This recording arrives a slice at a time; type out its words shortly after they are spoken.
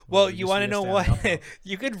Well, you want to know what?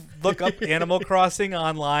 You could look up Animal Crossing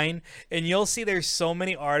online, and you'll see there's so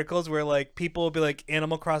many articles where like people will be like,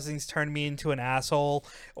 "Animal Crossing's turned me into an asshole,"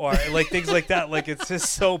 or like things like that. Like it's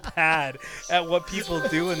just so bad at what people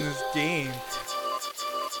do in this game.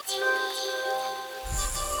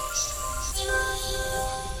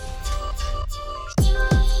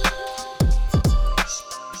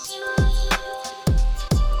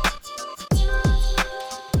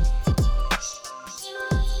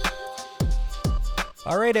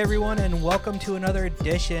 All right, everyone, and welcome to another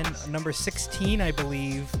edition, number 16, I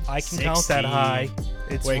believe. I can count that high.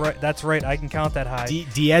 It's right. That's right. I can count that high.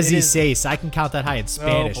 Diez seis. I can count that high in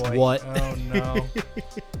Spanish. Oh boy. What? Oh no.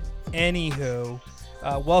 Anywho,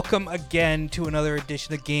 welcome again to another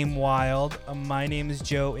edition of Game Wild. My name is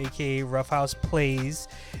Joe, aka Roughhouse Plays,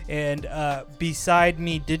 and beside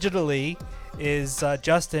me digitally is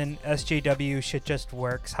Justin, SJW Shit Just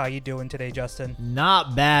Works. How you doing today, Justin?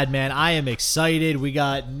 Not bad, man. I am excited. We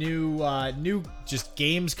got new just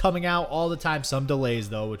games coming out all the time. Some delays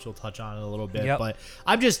though, which we'll touch on in a little bit. Yep. But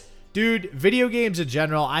dude, video games in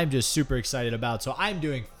general, I'm just super excited about. So I'm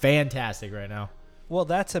doing fantastic right now. Well,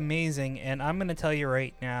 that's amazing, and I'm going to tell you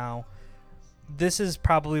right now, this is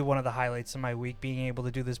probably one of the highlights of my week, being able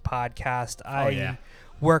to do this podcast. I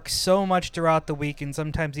work so much throughout the week and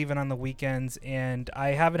sometimes even on the weekends, and I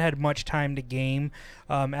haven't had much time to game.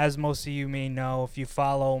 As most of you may know, if you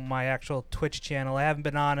follow my actual Twitch channel, I haven't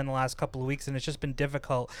been on in the last couple of weeks, and it's just been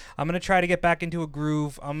difficult. I'm going to try to get back into a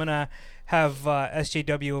groove. I'm going to have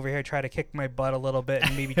SJW over here try to kick my butt a little bit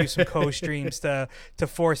and maybe do some co-streams to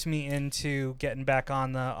force me into getting back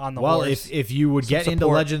on the Well, horse. if you would get into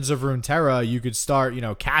Legends of Runeterra, you could start,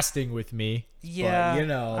 casting with me. Yeah.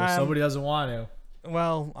 But, somebody doesn't want to.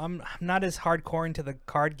 Well, I'm not as hardcore into the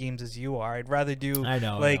card games as you are. I'd rather do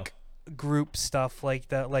group stuff like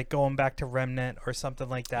that, like going back to Remnant or something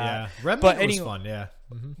like that. Yeah, Remnant was fun, yeah.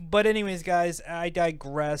 Mm-hmm. But anyways, guys, I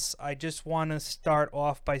digress. I just want to start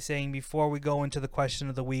off by saying, before we go into the question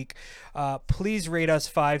of the week, please rate us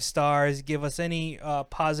 5 stars. Give us any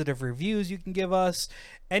positive reviews you can give us.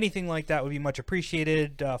 Anything like that would be much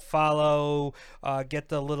appreciated. Follow, get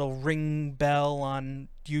the little ring bell on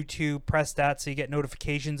YouTube. Press that so you get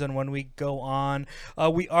notifications on when we go on.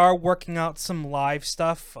 We are working out some live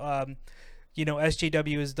stuff.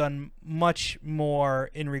 SJW has done much more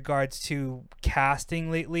in regards to casting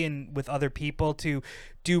lately and with other people to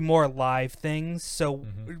do more live things so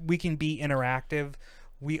we can be interactive.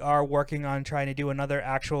 We are working on trying to do another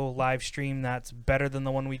actual live stream that's better than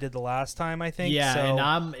the one we did the last time, I think. Yeah, so,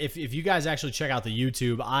 and if you guys actually check out the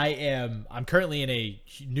YouTube, I'm currently in a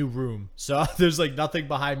new room, so there's like nothing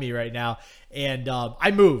behind me right now. And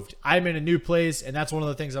I moved. I'm in a new place, and that's one of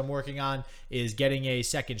the things I'm working on is getting a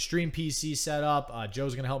second stream PC set up.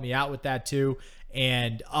 Joe's gonna help me out with that too.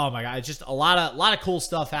 And oh my god, it's just a lot of cool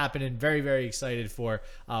stuff happening. Very, very excited for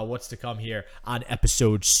what's to come here on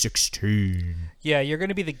episode 16. Yeah, you're going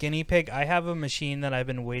to be the guinea pig. I have a machine that I've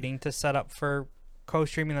been waiting to set up for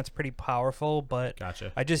co-streaming that's pretty powerful, but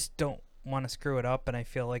gotcha. I just don't want to screw it up, and I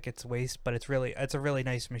feel like it's waste, but it's a really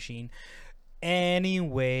nice machine.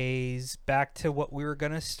 Anyways, back to what we were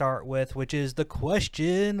going to start with, which is the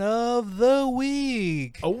question of the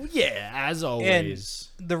week. Oh, yeah, as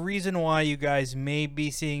always. And the reason why you guys may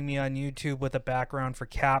be seeing me on YouTube with a background for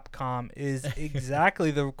Capcom is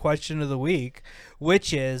exactly the question of the week,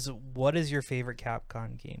 which is, what is your favorite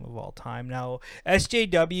Capcom game of all time? Now,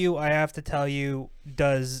 SJW, I have to tell you,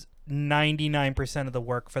 does 99% of the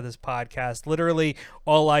work for this podcast. Literally,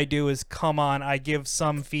 all I do is come on. I give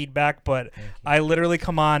some feedback, but I literally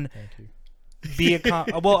come on. Be a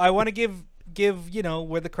well, I want to give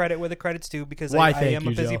where the credit's due, because I am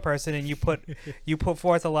a busy person, and you put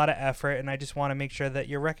forth a lot of effort, and I just want to make sure that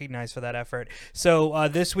you're recognized for that effort. So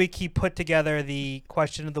this week he put together the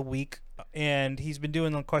question of the week, and he's been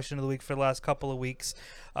doing the question of the week for the last couple of weeks.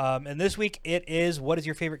 And this week it is, what is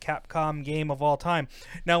your favorite Capcom game of all time?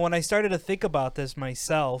 Now, when I started to think about this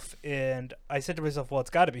myself, and I said to myself, well, it's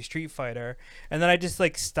got to be Street Fighter. And then I just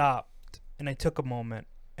stopped, and I took a moment,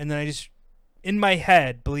 and then I just, in my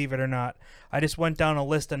head, believe it or not, I just went down a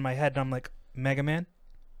list in my head, and I'm like, Mega Man?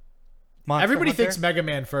 Everybody Hunter? thinks Mega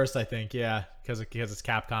Man first, I think, yeah, because it's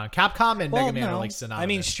Capcom. Capcom and Mega Man are like synonymous. I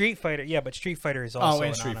mean, Street Fighter, yeah, but Street Fighter is also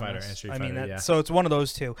and Street Fighter, yeah. So it's one of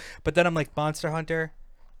those two. But then I'm like Monster Hunter,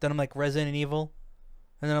 then I'm like Resident Evil,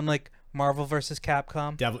 and then I'm like Marvel vs.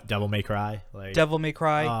 Capcom. Devil May Cry. Devil May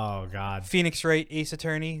Cry. Oh, God. Phoenix Wright, Ace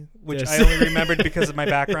Attorney, which I only remembered because of my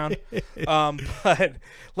background.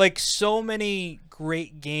 But so many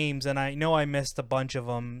great games, and I know I missed a bunch of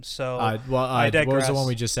them. So I what digress. was the one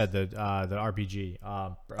we just said? The RPG.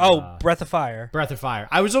 Breath of Fire. Breath of Fire.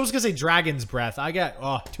 I was almost gonna say Dragon's Breath. I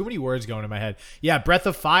got too many words going in my head. Yeah, Breath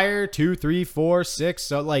of Fire 2, 3, 4, 6.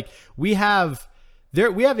 So like we have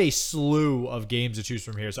a slew of games to choose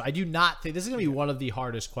from here. So I do not think this is gonna be one of the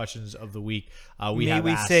hardest questions of the week.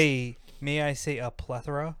 May I say a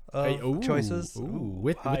plethora of choices?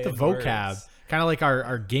 With the vocab. Words. Kind of like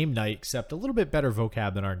our game night, except a little bit better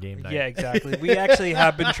vocab than our game night. Yeah, exactly. We actually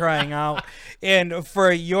have been trying out, and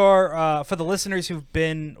for the listeners who've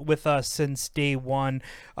been with us since day one,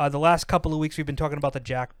 the last couple of weeks we've been talking about the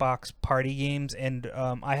Jackbox party games, and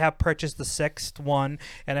I have purchased the 6th one,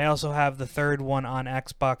 and I also have the 3rd one on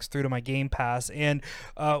Xbox through to my Game Pass. And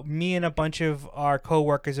me and a bunch of our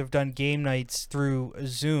coworkers have done game nights through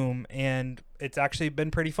Zoom, and it's actually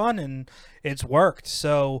been pretty fun, and it's worked.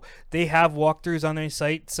 So they have walkthroughs on their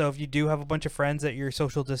site. So if you do have a bunch of friends that you're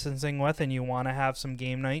social distancing with and you want to have some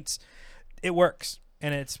game nights, it works,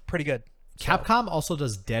 and it's pretty good. Capcom also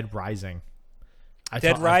does Dead Rising.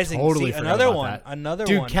 Dead Rising, totally another one. That. Another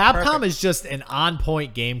Dude, one. Capcom Perfect. is just an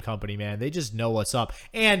on-point game company, man. They just know what's up.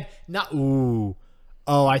 And not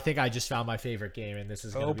I think I just found my favorite game, and this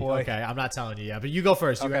is gonna be boy. Okay, I'm not telling you yet, but you go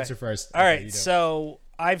first. You Okay. answer first. All Okay, right, you do. so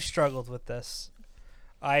I've struggled with this.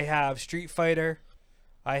 I have Street Fighter,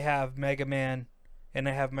 I have Mega Man, and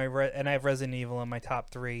I have I have Resident Evil in my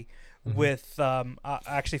top 3. Mm-hmm. With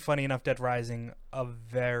actually, funny enough, Dead Rising a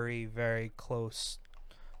very, very close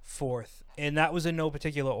 4th, and that was in no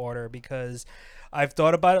particular order because I've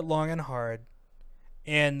thought about it long and hard,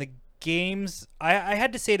 and the games I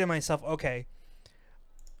had to say to myself, okay,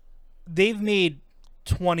 they've made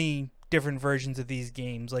 20 different versions of these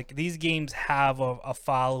games. Like, these games have a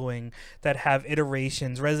following that have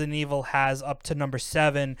iterations. Resident Evil has up to number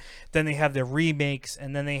 7. Then they have their remakes,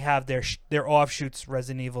 and then they have their offshoots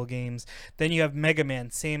Resident Evil games. Then you have Mega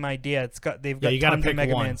Man, same idea. They've got you gotta tons pick of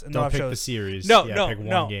Mega one. Mans and Don't pick offshoots. the series. No, pick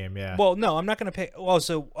one game. Yeah. Well, no, I'm not gonna pick.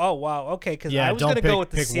 Oh, wow, okay. Because I was don't gonna go with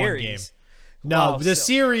the pick one game. series. No, Wow, the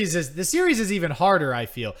series is even harder, I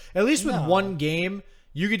feel. At least with No. one game,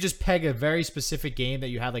 you could just peg a very specific game that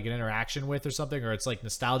you had like an interaction with or something, or it's like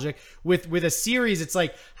nostalgic. With a series, it's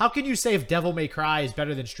like, how can you say if Devil May Cry is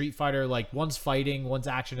better than Street Fighter? Like, one's fighting, one's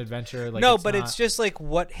action adventure. Like, it's just like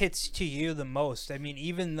what hits to you the most. I mean,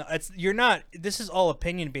 this is all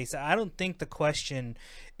opinion based. I don't think the question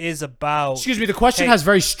is about. Excuse me, the question Hey. has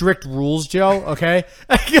very strict rules, Joe. Okay.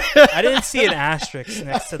 I didn't see an asterisk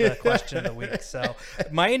next to the question of the week, so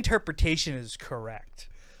my interpretation is correct.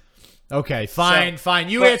 Okay, fine.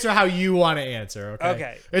 You answer how you want to answer. Okay.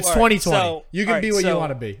 Okay, It's all right, 2020. so- You all can right, be what you so- want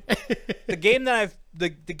to be. The game that the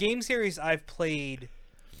game series I've played,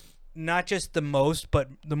 not just the most, but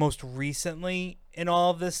the most recently in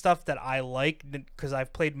all of this stuff that I like, because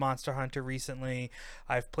I've played Monster Hunter recently,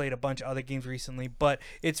 I've played a bunch of other games recently, but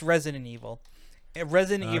it's Resident Evil.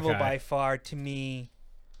 Resident Evil by far, to me,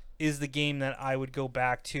 is the game that I would go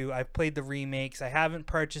back to. I've played the remakes. I haven't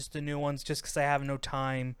purchased the new ones just because I have no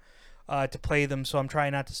time to play them, so I'm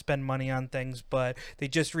trying not to spend money on things, but they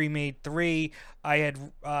just remade 3. I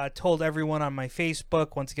had told everyone on my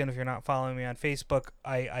Facebook, once again, if you're not following me on Facebook,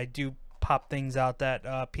 I do pop things out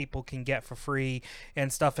that people can get for free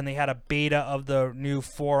and stuff, and they had a beta of the new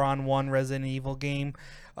 4-on-1 Resident Evil game.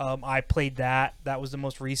 I played that. That was the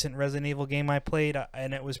most recent Resident Evil game I played,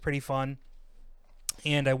 and it was pretty fun.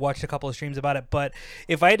 And I watched a couple of streams about it, but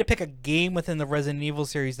if I had to pick a game within the Resident Evil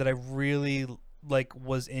series that I really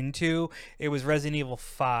was into, it was Resident Evil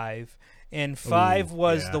 5. And 5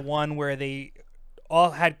 was the one where they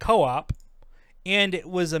all had co-op, and it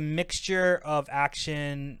was a mixture of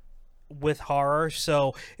action with horror,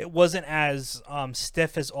 so it wasn't as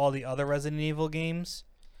stiff as all the other Resident Evil games.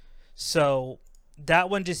 So that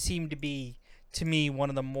one just seemed to be, to me, one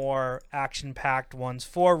of the more action-packed ones.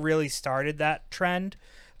 4 really started that trend,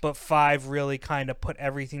 but 5 really kind of put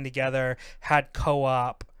everything together, had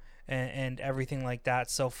co-op, and everything like that.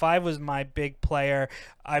 So 5 was my big player.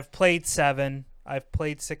 I've played 7. I've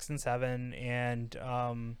played 6 and 7, and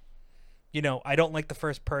I don't like the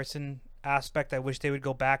first person aspect. I wish they would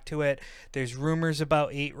go back to it. There's rumors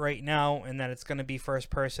about 8 right now, and that it's going to be first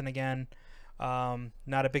person again.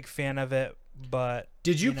 Not a big fan of it, but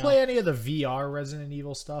Did you play any of the VR Resident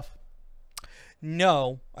Evil stuff?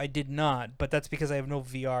 No, I did not, but that's because I have no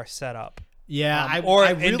VR setup. Yeah, I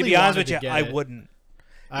really and to be honest with wanted you, to I get it. wouldn't.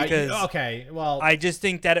 Because I just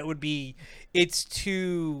think that it's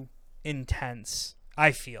too intense.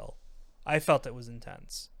 I felt it was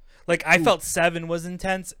intense. Like, I felt 7 was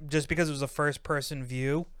intense just because it was a first person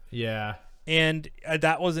view. Yeah. And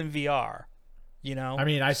that was in VR. You know, I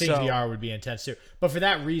mean, I think So- VR would be intense too. But for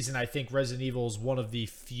that reason, I think Resident Evil is one of the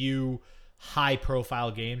few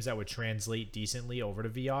high-profile games that would translate decently over to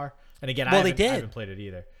VR. And again, Well, I they haven't, I did. haven't played it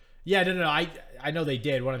either. Yeah, no. I know they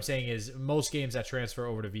did. What I'm saying is most games that transfer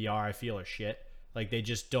over to VR, I feel are shit. Like they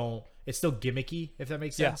just don't. It's still gimmicky, if that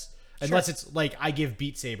makes Yeah, sense. Unless it's like I give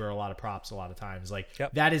Beat Saber a lot of props a lot of times. Like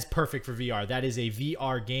Yep. that is perfect for VR. That is a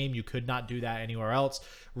VR game. You could not do that anywhere else.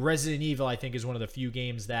 Resident Evil, I think, is one of the few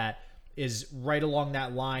games that is right along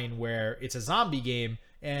that line where it's a zombie game,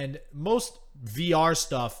 and most VR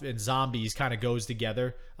stuff and zombies kind of goes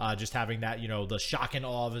together. Just having that, the shock and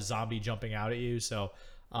awe of a zombie jumping out at you. So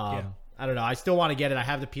I don't know. I still want to get it. I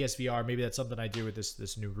have the PSVR. Maybe that's something I do with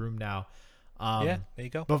this new room now. yeah, there you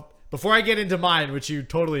go. But before I get into mine, which you're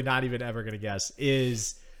totally not even ever gonna guess,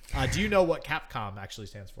 is do you know what Capcom actually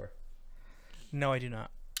stands for? No, I do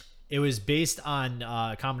not. It was based on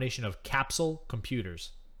a combination of capsule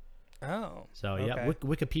computers. Oh, So yeah, okay.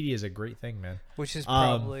 Wikipedia is a great thing, man. Which is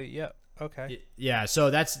probably okay. Yeah, so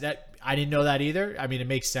that's that. I didn't know that either. I mean, it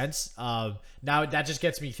makes sense. Now that just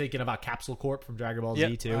gets me thinking about Capsule Corp from Dragon Ball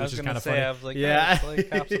Z too, I which was is gonna kind of say, funny. I was like, Yeah. it's like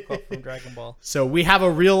Capsule Corp from Dragon Ball. So we have a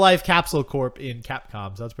real life Capsule Corp in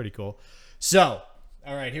Capcom. So that's pretty cool. So,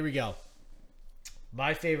 all right, here we go.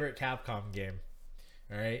 My favorite Capcom game.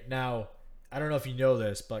 All right, now I don't know if you know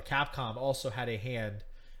this, but Capcom also had a hand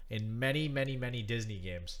in many, many, many Disney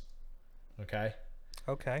games. Okay.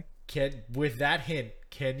 Okay. With that hint,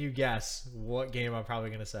 can you guess what game I'm probably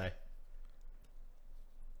gonna say?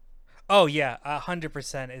 Oh yeah,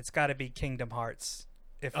 100%. It's got to be Kingdom Hearts.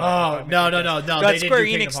 If Oh, no. They That's didn't Square do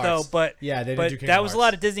Kingdom Enix Hearts. though, but Yeah, they didn't but do Kingdom that was a Hearts.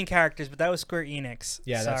 lot of Disney characters, but that was Square Enix.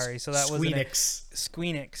 Yeah, sorry, so that was Squeenix.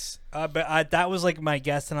 Squeenix. But that was like my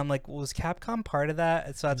guess, and I'm like, was Capcom part of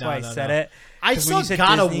that? So that's No, why I no, said no. it. I 'Cause when saw you said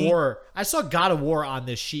God Disney- of War. I saw God of War on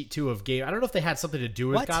this sheet too of game. I don't know if they had something to do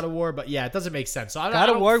with What? God of War, but yeah, it doesn't make sense. So I God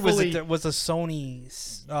don't of War fully, was a Sony.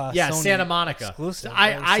 Yeah, Sony Santa Monica. exclusive.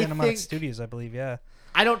 I- It was I Santa Monica think- Studios, I believe. Yeah.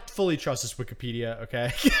 I don't fully trust this Wikipedia,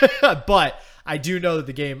 okay? But I do know that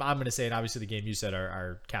the game I'm going to say, and obviously the game you said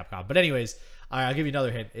are Capcom. But anyways, all right, I'll give you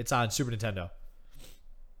another hint. It's on Super Nintendo.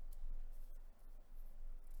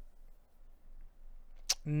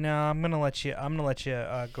 No, I'm gonna let you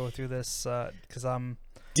go through this because I'm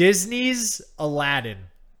Disney's Aladdin.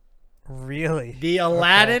 really. The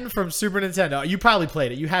Aladdin from Super Nintendo. You probably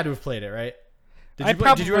played it. You had to have played it, right? Did I you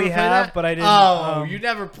play, did you ever probably play have, that? but I didn't, Oh, you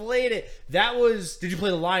never played it. That was. Did you play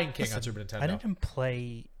The Lion King on Super Nintendo? I didn't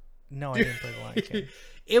play. No, I didn't play the Lion King.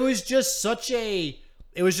 It was just such a.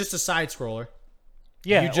 It was just a side scroller.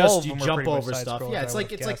 Yeah, you all just of you them were jump pretty much over stuff. side-scrollers, Yeah, I it's like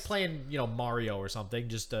would've it's like guessed. playing Mario or something,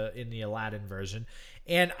 just in the Aladdin version.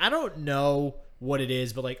 And I don't know what it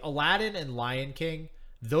is, but like Aladdin and Lion King,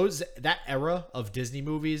 that era of Disney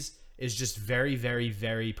movies is just very, very,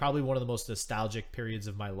 very probably one of the most nostalgic periods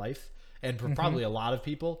of my life, and for probably a lot of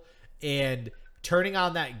people. And turning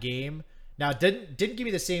on that game. Now, it didn't give me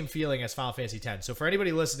the same feeling as Final Fantasy X. So for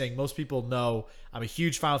anybody listening, most people know I'm a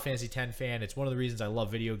huge Final Fantasy X fan. It's one of the reasons I love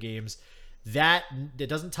video games. It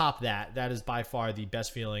doesn't top that. That is by far the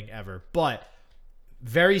best feeling ever. But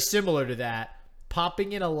very similar to that,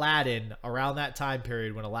 popping in Aladdin around that time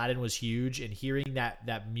period when Aladdin was huge and hearing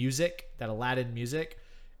that music, that Aladdin music,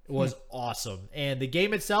 was awesome. And the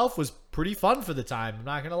game itself was pretty fun for the time. I'm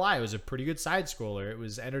not gonna lie, it was a pretty good side scroller. It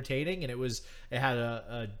was entertaining, and it had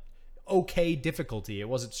a okay difficulty. It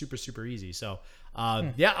wasn't super super easy. So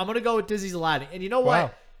yeah, I'm gonna go with Disney's Aladdin. And you know what?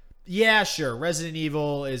 Wow. Yeah, sure. Resident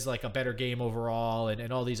Evil is like a better game overall,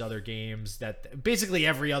 and all these other games that basically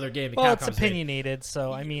every other game. That Well, it's Capcom's made. opinionated,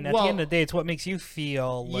 so I mean, at Well, the end of the day, it's what makes you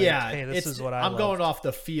feel like, Yeah, hey, this is what I I'm love. going off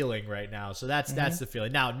the feeling right now, so that's the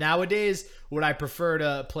feeling. Now nowadays, would I prefer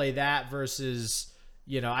to play that versus,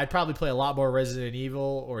 I'd probably play a lot more Resident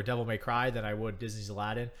Evil or Devil May Cry than I would Disney's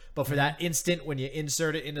Aladdin. But for that instant when you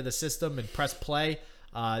insert it into the system and press play,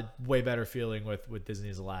 way better feeling with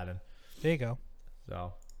Disney's Aladdin. There you go.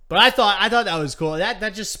 So, but I thought that was cool.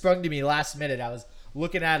 That just sprung to me last minute. I was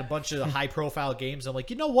looking at a bunch of high profile games. I'm like,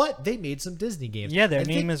 you know what? They made some Disney games. Yeah, their And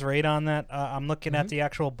name is right on that. I'm looking at the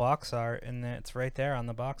actual box art, and it's right there on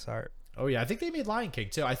the box art. Oh yeah, I think they made Lion King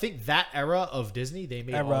too. I think that era of Disney, they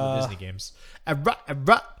made all the Era. Disney games.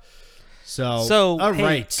 Era. So, all hey,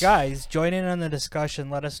 right, guys, join in on the discussion.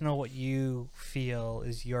 Let us know what you feel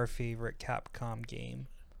is your favorite Capcom game.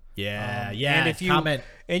 Yeah, And if you comment.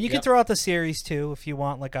 and you can Yep. throw out the series too if you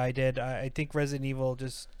want, like I did. I think Resident Evil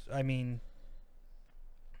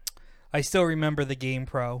I still remember the Game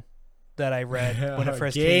Pro. that I read when it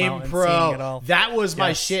first came out. Game Pro. And seeing it all. That was my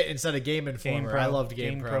Yes. shit instead of Game Informer. I loved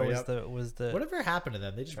Game Pro. was Yep. the Whatever happened to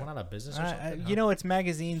them? They just went out of business or something? you know, it's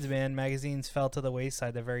magazines, man. Magazines fell to the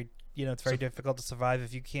wayside. They're very, it's very difficult to survive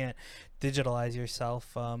if you can't digitalize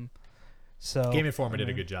yourself. So Game Informer did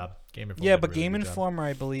a good job. Yeah, but Game Informer,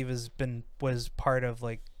 I believe, was part of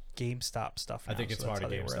like GameStop stuff. I think now, it's so part of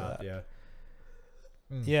that's how they were GameStop. that. Yeah.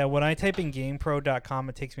 Yeah, when I type in GamePro.com,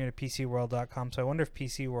 it takes me to PCWorld.com. So I wonder if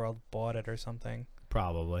PC World bought it or something.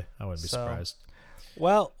 Probably. I wouldn't be surprised.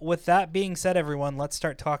 Well, with that being said, everyone, let's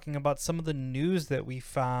start talking about some of the news that we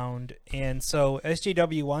found. And so,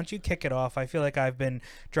 SJW, why don't you kick it off? I feel like I've been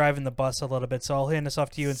driving the bus a little bit, so I'll hand this off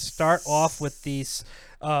to you and start off with this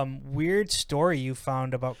weird story you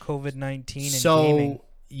found about COVID-19 and gaming.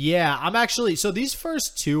 Yeah, I'm actually... So these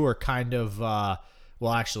first two are kind of...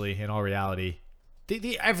 well, actually, in all reality...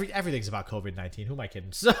 everything's about COVID-19. Who am I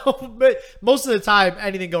kidding? So, but most of the time,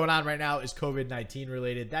 anything going on right now is COVID-19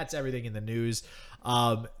 related. That's everything in the news.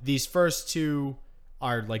 These first two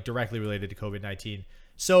are like directly related to COVID-19.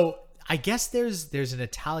 So I guess there's an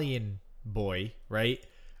Italian boy, right?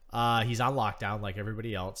 He's on lockdown like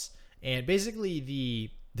everybody else. And basically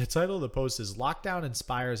the title of the post is "Lockdown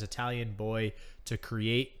Inspires Italian Boy to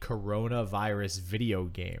Create Coronavirus Video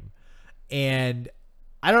Game." And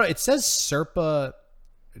I don't know, it says Serpa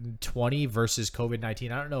 20 versus COVID-19.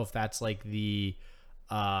 I don't know if that's like the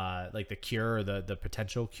cure or the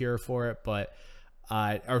potential cure for it, but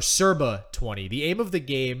or Serba 20. The aim of the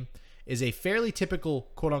game is a fairly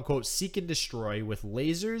typical quote unquote seek and destroy with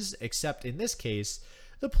lasers, except in this case,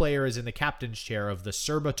 the player is in the captain's chair of the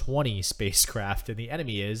Serba 20 spacecraft, and the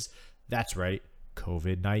enemy is, that's right,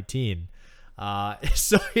 COVID-19.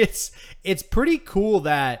 So it's pretty cool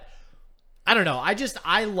that, I don't know.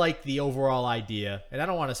 I like the overall idea, and I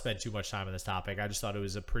don't want to spend too much time on this topic. I just thought it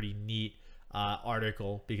was a pretty neat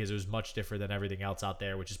article because it was much different than everything else out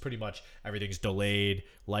there, which is pretty much everything's delayed,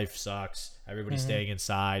 life sucks, everybody's staying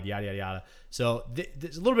inside, yada, yada, yada. So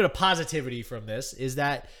there's a little bit of positivity from this is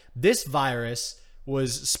that this virus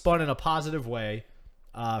was spun in a positive way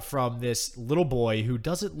from this little boy who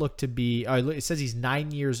doesn't look to be, it says he's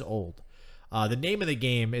 9 years old. The name of the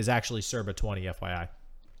game is actually Serba 20, FYI.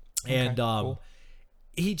 And cool.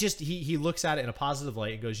 he looks at it in a positive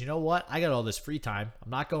light and goes, you know what? I got all this free time.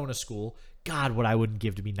 I'm not going to school. God, what I wouldn't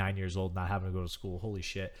give to be 9 years old not having to go to school. Holy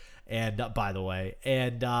shit. And by the way,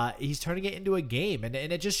 and he's turning it into a game. And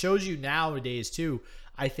it just shows you nowadays, too,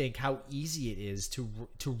 I think, how easy it is to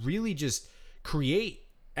really just create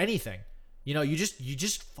anything. You know, you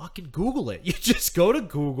just fucking Google it. You just go to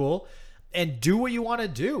Google and do what you want to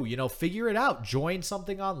do, figure it out, join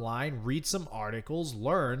something online, read some articles,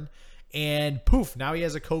 learn, and poof, now he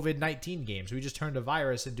has a COVID-19 game. So he just turned a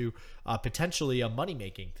virus into potentially a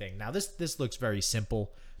money-making thing. Now this looks very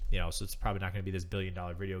simple, so it's probably not going to be this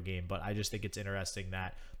billion-dollar video game, but I just think it's interesting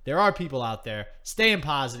that there are people out there staying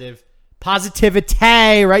positive,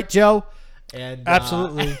 positivity, right, Joe? And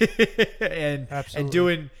Absolutely. and Absolutely.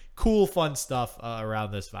 doing cool, fun stuff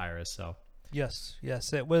around this virus, so. Yes,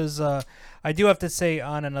 it was. I do have to say,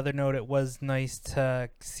 on another note, it was nice to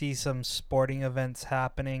see some sporting events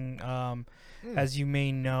happening. As you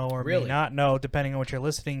may know or may not know, depending on what you're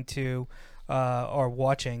listening to or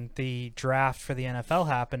watching, the draft for the NFL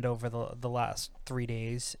happened over the last 3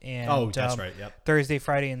 days. And, that's right. Yep. Thursday,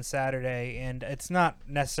 Friday, and Saturday. And it's not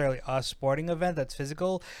necessarily a sporting event that's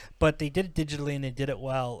physical, but they did it digitally and they did it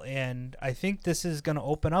well. And I think this is going to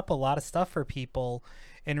open up a lot of stuff for people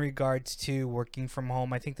in regards to working from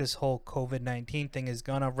home. I think this whole COVID-19 thing is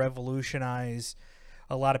going to revolutionize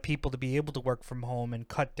a lot of people to be able to work from home and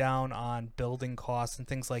cut down on building costs and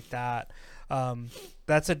things like that.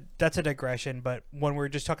 That's a digression, but when we're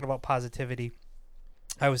just talking about positivity,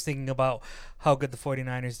 I was thinking about how good the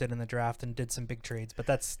 49ers did in the draft and did some big trades, but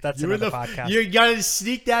that's another podcast. You got to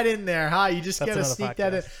sneak that in there, huh? You just got to sneak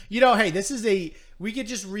that in. Hey, we could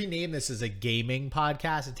just rename this as a gaming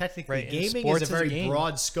podcast, and technically gaming is a very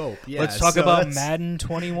broad scope. Yeah, let's talk about Madden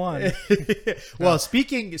 21. Well,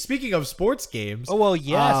 speaking of sports games. Oh, well,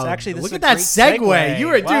 yes. Actually, this look is at that segue. You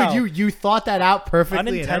were, wow. Dude, you thought that out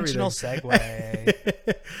perfectly. Unintentional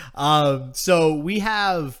segue. So we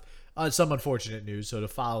have some unfortunate news. So to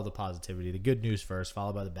follow the positivity, the good news first,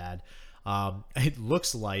 followed by the bad. It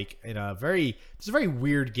looks like it's a very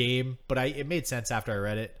weird game, but it made sense after I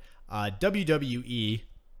read it. WWE,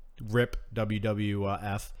 RIP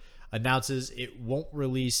WWF, announces it won't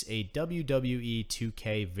release a WWE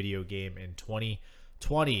 2K video game in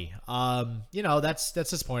 2020. That's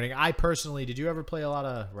disappointing. I personally, did you ever play a lot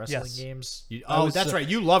of wrestling games? That's right.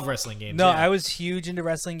 You love wrestling games. No, yeah. I was huge into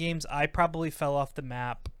wrestling games. I probably fell off the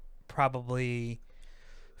map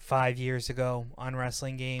 5 years ago on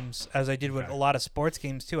wrestling games, as I did with Okay. a lot of sports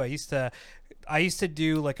games too. I used to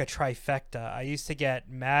do like a trifecta. I used to get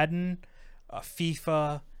Madden,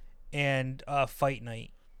 FIFA, and Fight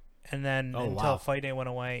Night, and then Oh, until wow. Fight Night went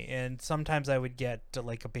away. And sometimes I would get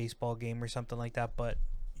like a baseball game or something like that. But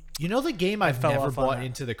You know the game I've fell never off on bought that.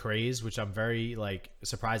 into the craze, which I'm very like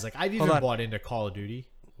surprised. Like I've Hold even on. bought into Call of Duty.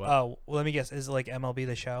 What? oh, well, let me guess. Is it like MLB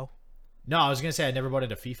The Show? No, I was gonna say I never bought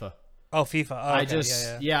into FIFA. Oh, FIFA. Oh, I okay,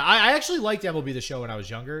 just yeah. I actually liked MLB The Show when I was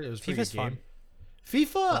younger. It was a pretty FIFA's good game. fun.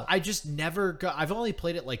 FIFA, I just never got. I've only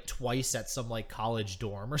played it like twice at some like college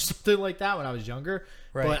dorm or something like that when I was younger.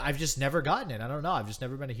 Right. But I've just never gotten it. I don't know. I've just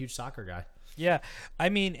never been a huge soccer guy. Yeah, I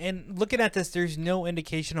mean, and looking at this, there's no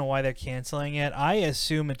indication of why they're canceling it. I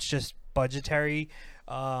assume it's just budgetary.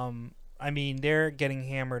 I mean, they're getting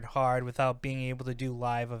hammered hard without being able to do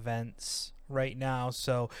live events right now,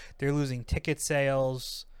 so they're losing ticket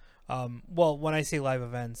sales. Well, when I say live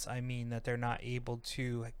events, I mean that they're not able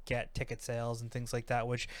to get ticket sales and things like that,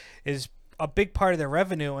 which is a big part of their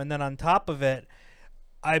revenue. And then on top of it,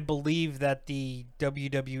 I believe that the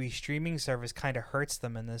WWE streaming service kind of hurts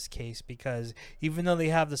them in this case, because even though they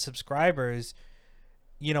have the subscribers,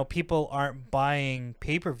 people aren't buying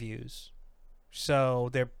pay-per-views.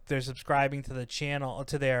 So they're subscribing to the channel,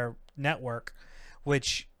 to their network,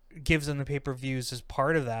 which gives them the pay-per-views as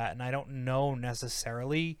part of that. And I don't know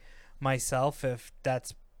necessarily myself if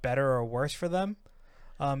that's better or worse for them,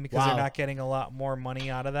 because Wow. they're not getting a lot more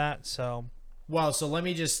money out of that. So Well, so let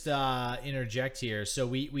me just interject here. So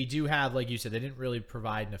we do have, like you said, they didn't really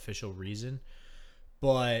provide an official reason,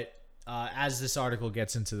 but as this article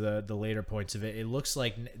gets into the later points of it, it looks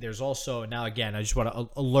like there's also, now again, I just want to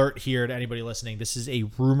alert here to anybody listening, this is a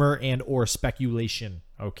rumor and or speculation,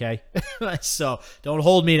 okay? So don't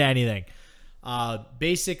hold me to anything.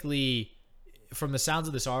 Basically, from the sounds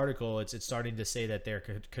of this article, it's starting to say that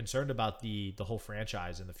they're concerned about the whole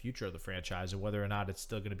franchise and the future of the franchise and whether or not it's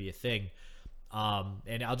still going to be a thing.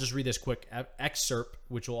 And I'll just read this quick excerpt,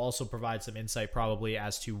 which will also provide some insight probably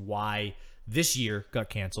as to why this year got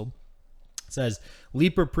canceled. It says,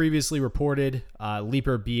 Leaper previously reported,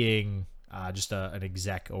 Leaper being just an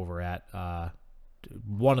exec over at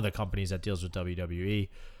one of the companies that deals with WWE,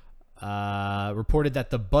 reported that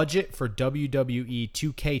the budget for WWE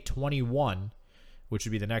 2K21, which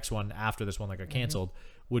would be the next one after this one that got canceled,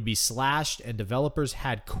 would be slashed, and developers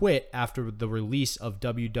had quit after the release of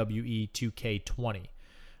WWE 2K20.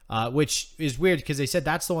 Which is weird because they said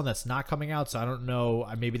that's the one that's not coming out, so I don't know.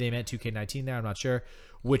 Maybe they meant 2K19 there, I'm not sure.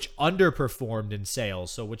 Which underperformed in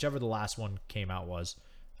sales. So whichever the last one came out was,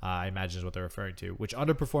 I imagine is what they're referring to. Which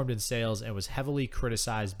underperformed in sales and was heavily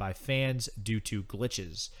criticized by fans due to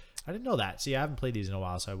glitches. I didn't know that. See, I haven't played these in a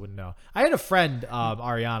while, so I wouldn't know. I had a friend,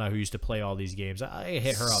 Ariana, who used to play all these games. I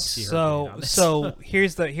hit her up, see her opinion on this. So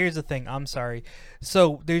here's the thing. I'm sorry.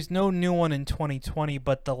 So there's no new one in 2020,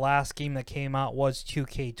 but the last game that came out was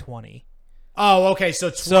 2K20. Oh, okay.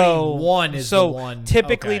 So 21 is the one.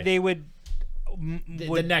 Typically, okay. they would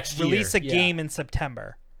the next year, release a yeah. game in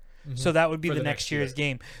September. So that would be For the the next next year's year.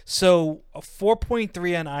 game. So a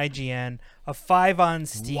 4.3 on IGN, a 5 on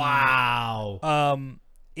Steam. Wow.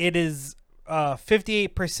 It is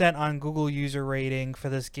 58% on Google user rating for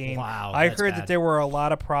this game. Wow, I that's heard bad. that there were a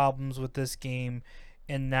lot of problems with this game,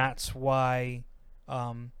 and that's why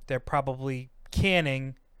they're probably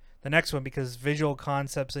canning the next one, because Visual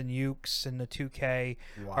Concepts and Ukes and the 2K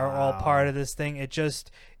are all part of this thing.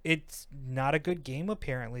 It's not a good game,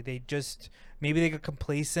 apparently. Maybe they got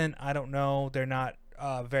complacent. I don't know. They're not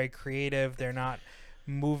very creative. They're not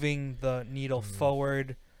moving the needle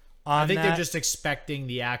forward on I think that. they're just expecting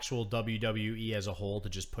the actual WWE as a whole to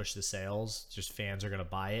just push the sales. Just fans are going to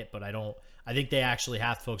buy it, but I think they actually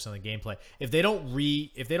have to focus on the gameplay. If they don't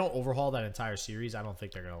overhaul that entire series, I don't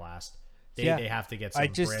think they're going to last. They have to get some I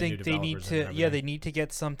just brand think new they need developers to. and Yeah, everything. they need to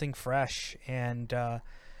get something fresh. And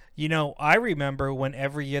I remember when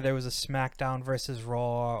every year there was a SmackDown versus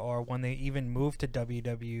Raw, or when they even moved to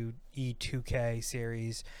WWE 2K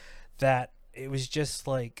series, that it was just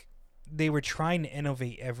like they were trying to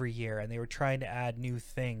innovate every year, and they were trying to add new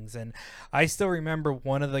things. And I still remember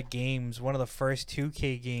one of the first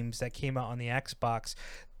 2K games that came out on the Xbox.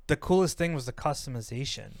 The coolest thing was the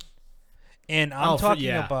customization. And I'm talking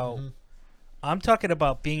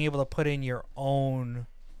about being able to put in your own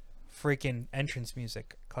freaking entrance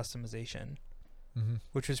music customization,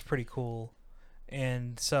 which was pretty cool.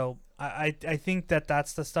 And so I think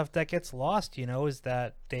that's the stuff that gets lost, is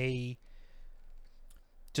that they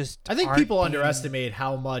just I think aren't people being- underestimate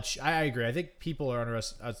how much. I agree. I think people are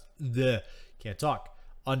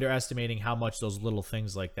underestimating how much those little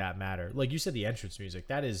things like that matter. Like you said, the entrance music.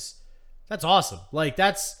 That's That's awesome. Like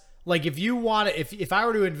that's like if you want to, if I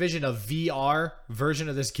were to envision a VR version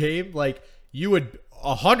of this game, like you would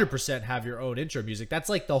 100% have your own intro music. That's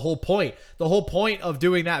like the whole point. The whole point of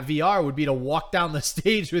doing that VR would be to walk down the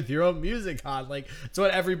stage with your own music on. Like it's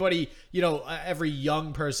what everybody, every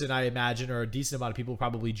young person I imagine, or a decent amount of people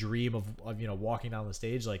probably dream of walking down the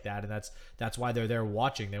stage like that. And that's why they're there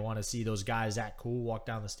watching. They want to see those guys act cool, walk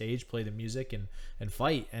down the stage, play the music and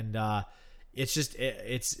fight. And, it's just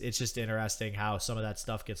interesting how some of that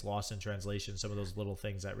stuff gets lost in translation. Some of those little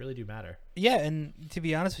things that really do matter. Yeah, and to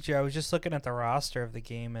be honest with you, I was just looking at the roster of the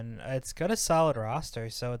game, and it's got a solid roster.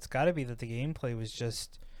 So it's got to be that the gameplay was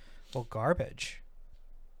just garbage.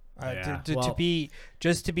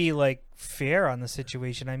 To be like fair on the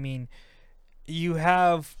situation. I mean, you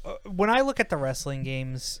have when I look at the wrestling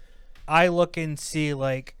games, I look and see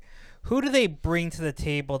like, who do they bring to the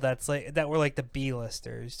table that were like the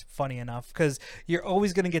B-listers? Funny enough, because you're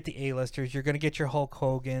always gonna get the A-listers. You're gonna get your Hulk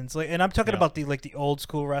Hogan's, and I'm talking about the old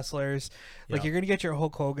school wrestlers. Like you're gonna get your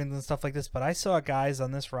Hulk Hogan's and stuff like this. But I saw guys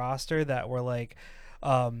on this roster that were like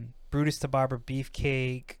Brutus the Barber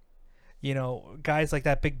Beefcake, guys like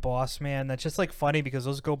that, Big Boss Man. That's just like funny because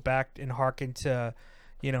those go back and harken to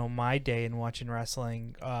my day in watching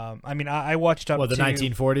wrestling. I mean, I watched up the to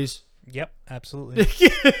 1940s. Yep, absolutely.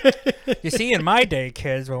 You see, in my day,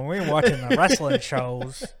 kids, when we were watching the wrestling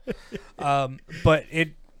shows, but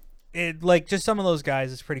it like just some of those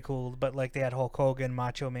guys is pretty cool. But like they had Hulk Hogan,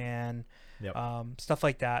 Macho Man, stuff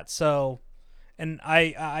like that. So, and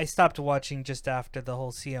I stopped watching just after the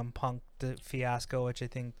whole CM Punk fiasco, which I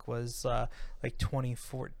think was like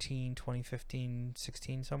 2014, 2015,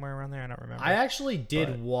 16, somewhere around there. I don't remember. I actually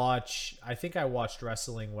did watch. I think I watched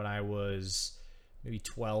wrestling when I was maybe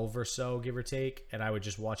 12 or so, give or take, and I would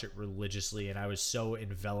just watch it religiously, and I was so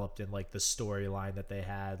enveloped in like the storyline that they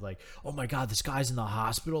had, like, oh my god, this guy's in the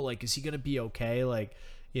hospital, like, is he gonna be okay? Like,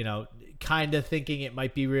 kind of thinking it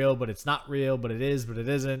might be real, but it's not real, but it is, but it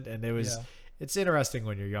isn't. And it was it's interesting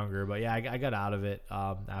when you're younger, but yeah, I got out of it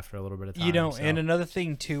after a little bit of time. And another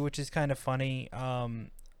thing too, which is kind of funny,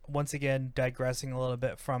 once again, digressing a little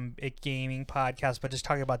bit from a gaming podcast, but just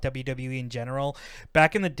talking about WWE in general.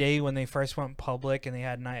 Back in the day when they first went public and they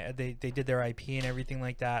had they did their IP and everything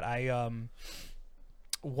like that, I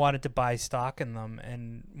wanted to buy stock in them,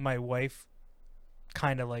 and my wife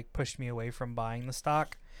kind of like pushed me away from buying the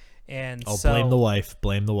stock. And blame the wife.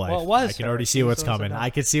 Well, it was I can already see what's coming. I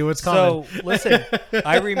can see what's coming. So listen,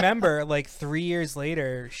 I remember like 3 years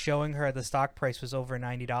later showing her the stock price was over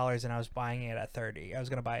 $90, and I was buying it at $30. I was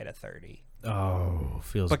gonna buy it at $30. Oh,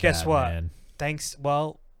 feels. But guess what? Man.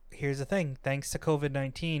 Here's the thing. Thanks to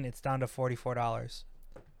COVID-19, it's down to $44.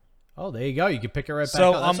 Oh, there you go. You can pick it right back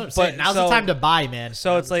up. That's what I'm saying. Now's the time to buy, man.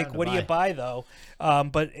 So it's like, what do you buy though?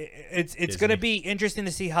 But it's going to be interesting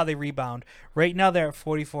to see how they rebound. Right now they're at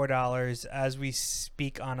 $44 as we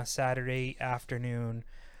speak on a Saturday afternoon.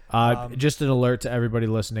 Just an alert to everybody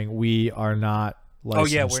listening: we are not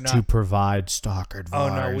licensed we're not. to provide stock advice.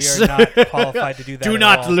 Oh no, we are not qualified to do that. Do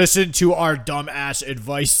not listen to our dumbass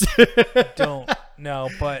advice. Don't. No,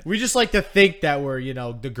 but we just like to think that we're,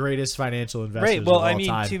 the greatest financial investors. Right. Well, of all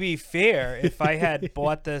time. to be fair, if I had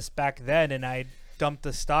bought this back then and I dumped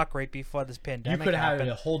the stock right before this pandemic, you could have happened, had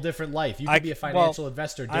a whole different life. You could be a financial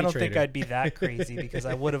investor. Day I don't trader. think I'd be that crazy because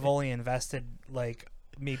I would have only invested like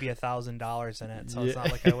maybe $1,000 in it. So it's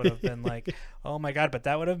not like I would have been like, oh my god, but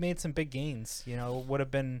that would have made some big gains. Would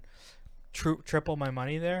have been triple my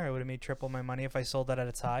money there. I would have made triple my money if I sold that at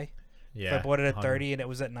its high. Yeah. If I bought it at 30 and it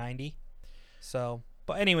was at 90. So,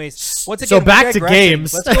 but anyways, once again, so back to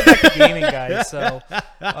games. Let's go back to gaming, guys. So,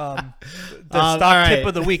 the stock tip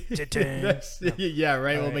of the week. Yeah,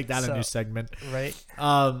 right. We'll make that a new segment. Right.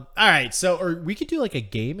 All right. So, or we could do like a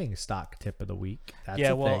gaming stock tip of the week. That's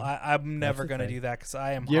I'm never gonna do that because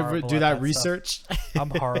I am. You horrible ever do at that research?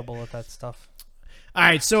 I'm horrible at that stuff. All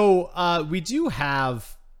right. So, we do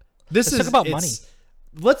have. Let's talk about money.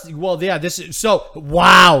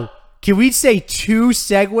 Wow. Can we say 2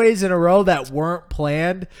 segues in a row that weren't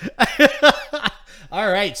planned?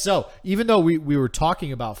 All right. So even though we were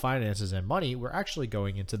talking about finances and money, we're actually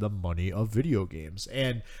going into the money of video games.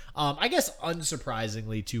 And I guess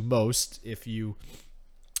unsurprisingly to most, if you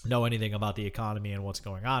know anything about the economy and what's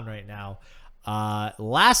going on right now,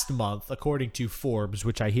 last month, according to Forbes,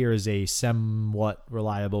 which I hear is a somewhat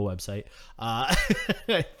reliable website, I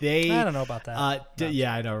don't know about that.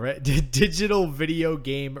 Yeah, I know, right? Digital video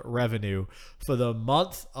game revenue for the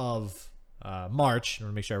month of March, I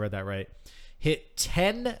want to make sure I read that right, hit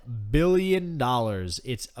 $10 billion.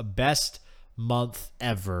 It's a best month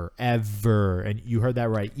ever. And you heard that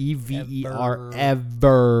right. EVER,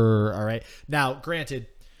 ever. All right. Now, granted,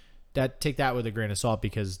 take that with a grain of salt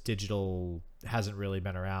because digital hasn't really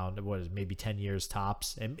been around. What is maybe 10 years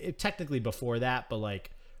tops, and technically before that, but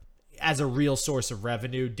like as a real source of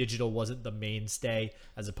revenue, digital wasn't the mainstay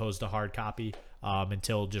as opposed to hard copy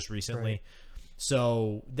until just recently. Right.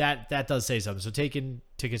 So that does say something. So take into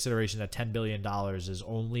consideration that $10 billion is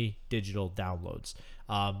only digital downloads.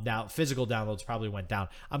 Now, physical downloads probably went down.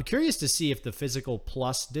 I'm curious to see if the physical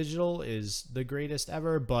plus digital is the greatest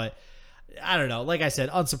ever, but I don't know. Like I said,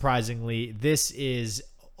 unsurprisingly, this is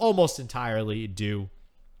almost entirely due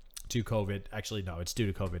to COVID. Actually, no, it's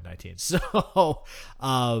due to COVID-19.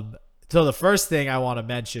 So the first thing I want to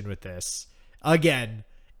mention with this, again,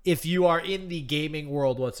 if you are in the gaming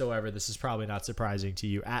world whatsoever, this is probably not surprising to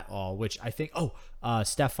you at all, which I think,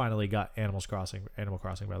 Steph finally got Animal Crossing,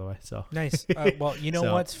 by the way. So nice. Well, you know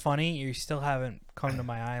So- what's funny? You still haven't come to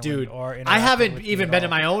my island, dude, or I haven't interacted with even me been at to all.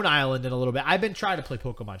 my own island in a little bit. I've been trying to play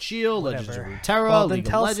Pokemon Shield, Legends of Whatever. Runeterra, Well, then League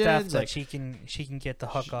tell of Steph Legends. that Like, she can get the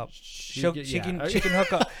hookup. she She'll, get- she yeah. can she can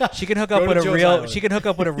hook up she can hook Go up to with a Joe's real island. she can hook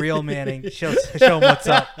up with a real man and she'll show him what's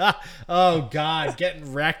up. Oh God,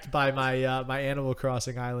 getting wrecked by my my Animal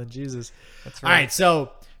Crossing island. Jesus. That's All right,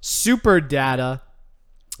 so Super Data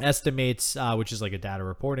estimates, which is like a data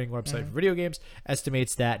reporting website for video games,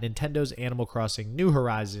 estimates that Nintendo's Animal Crossing New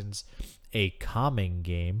Horizons, a calming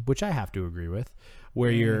game, which I have to agree with, where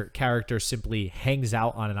your character simply hangs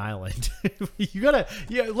out on an island. You gotta,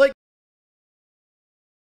 like.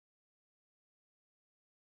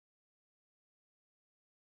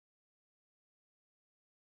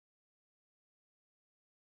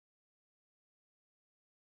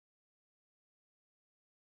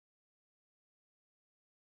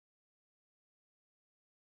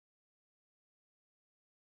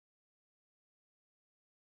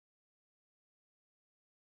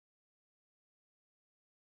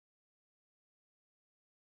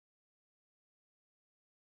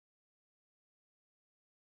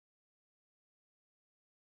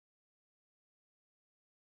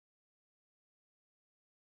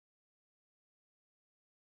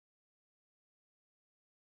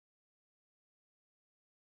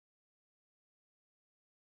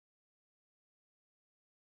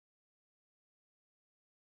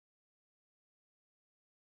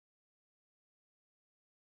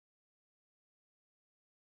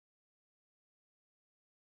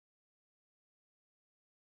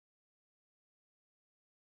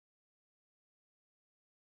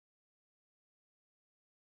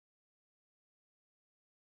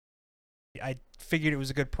 I figured it was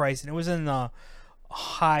a good price, and it was in the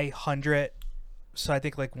high 100, so I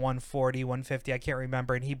think like 140, 150, I can't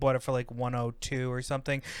remember, and he bought it for like 102 or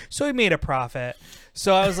something, so he made a profit.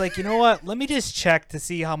 So I was like, you know what, let me just check to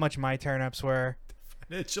see how much my turnips were.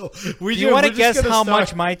 Mitchell, Do you want to guess how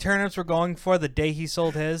much my turnips were going for the day he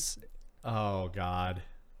sold his? Oh God,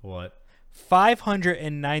 what?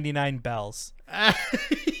 599 bells.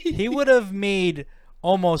 He would have made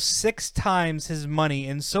almost 6 times his money,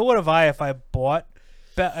 and so would have I if I bought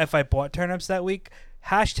turnips that week.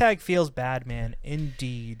 Hashtag feels bad, man.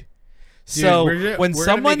 Indeed. Dude, So we're when gonna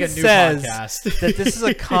someone make a new says podcast. that this is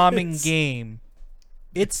a calming It's game,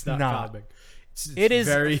 it's not. calming. It is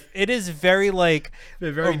very, it is very like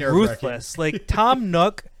very nerve-wracking. ruthless. Like Tom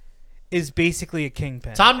Nook is basically a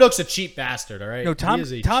kingpin. Tom Nook's a cheap bastard. All right. No, He Tom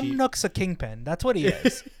is a Tom cheap- Nook's a kingpin. That's what he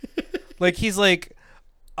is. Like he's like,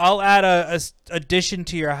 I'll add a addition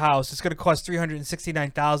to your house. It's gonna cost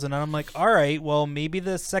 $369,000, and I'm like, all right, well maybe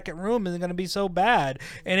the second room isn't gonna be so bad,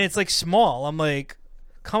 and it's like small. I'm like,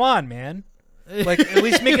 come on, man. Like at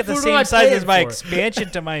least make it the What am I same size paying as my for? expansion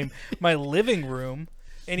to my living room.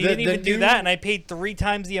 And he The- didn't the even do new- that, and I paid 3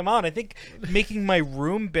 times the amount. I think making my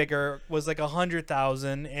room bigger was like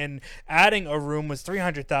 $100,000, and adding a room was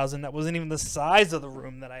 $300,000. That wasn't even the size of the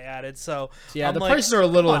room that I added. So Yeah, I'm the like, prices are a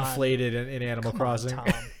little come on. inflated in Animal Come on, Crossing. Tom.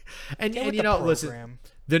 and Get and with you the know, listen, program.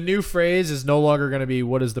 the new phrase is no longer going to be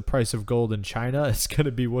what is the price of gold in China. It's going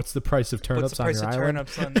to be what's the price of turnips What's the price on of your island.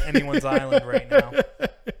 turnips on anyone's island right now?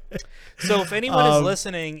 So if anyone is Um,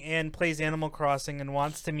 listening and plays Animal Crossing and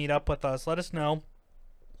wants to meet up with us, let us know.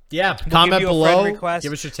 Yeah, We'll comment give you a below. friend request.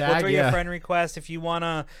 Give us your We'll tag. throw you a Yeah, friend request if you want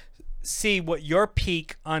to see what your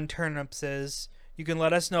peak on turnips is. You can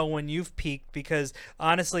let us know when you've peaked, because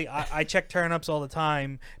honestly, I check turnips all the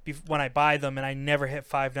time when I buy them, and I never hit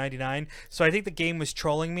 $5.99. So I think the game was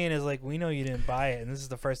trolling me and is like, we know you didn't buy it, and this is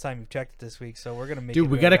the first time you've checked it this week, so we're gonna make dude, it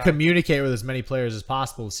we really got to high. communicate with as many players as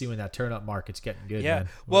possible to see when that turnip market's getting good. Yeah. man.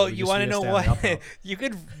 Well, We you just want to need know stay on the up and what? up. You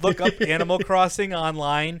could look up Animal Crossing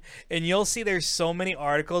online, and you'll see there's so many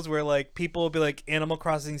articles where like people will be like, Animal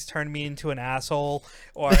Crossing's turned me into an asshole,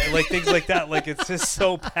 or like things like that. Like it's just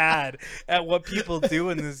so bad at what people people do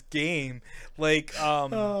in this game. Like,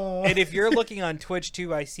 and if you're looking on Twitch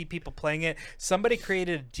too, I see people playing it. Somebody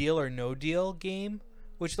created a Deal or No Deal game,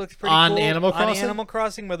 which looks pretty On cool. Animal Crossing? On Animal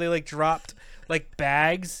Crossing, where they like dropped like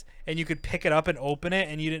bags and you could pick it up and open it,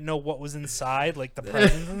 and you didn't know what was inside, like the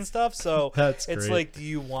presents and stuff. So That's it's great. like, do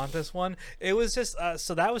you want this one? It was just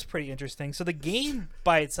so that was pretty interesting. So the game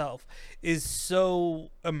by itself is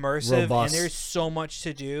so immersive, Robust. and there's so much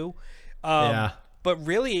to do. Yeah. But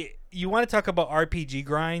really, you want to talk about RPG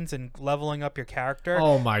grinds and leveling up your character.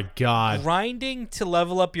 Oh my god. Grinding to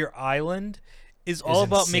level up your island is all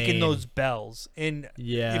about making insane. those bells. And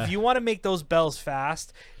Yeah. if you want to make those bells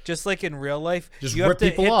fast, just like in real life, Just you have rip to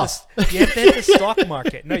people hit off. you have to hit the stock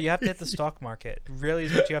market. No, you have to hit the stock market. Really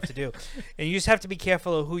is what you have to do. And you just have to be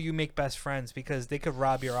careful of who you make best friends, because they could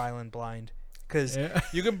rob your island blind. Because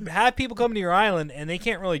you can have people come to your island and they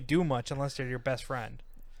can't really do much unless they're your best friend.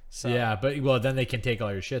 So. Yeah, but then they can take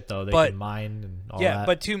all your shit though. They But- can mine and all Yeah, that.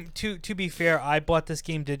 but to be fair, I bought this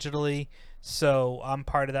game digitally, so I'm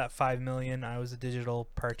part of that 5 million. I was a digital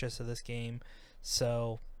purchase of this game,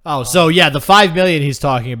 so. so yeah, the 5 million he's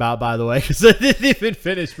talking about, by the way, because I didn't even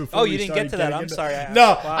finish before. Oh, we you didn't started get to that. getting I'm into- sorry.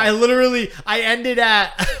 No, Wow. I ended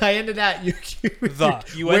at you.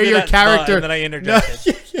 You where ended your at the, character, and then I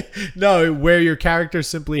interjected. no, where your character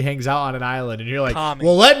simply hangs out on an island, and you're like, Tommy.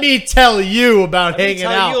 well, let me tell you about Let me hanging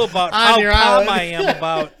tell out you about on how your calm island. I am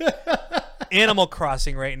about Animal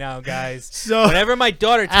Crossing right now, guys. So- whenever my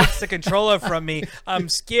daughter takes the controller from me, I'm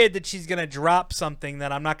scared that she's gonna drop something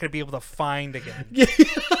that I'm not gonna be able to find again.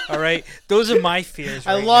 All right, those are my fears.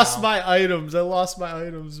 I right lost now. my items. Not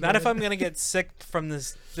man. if I'm gonna get sick from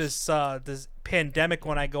this pandemic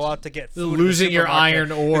when I go out to get food. Losing in the your supermarket.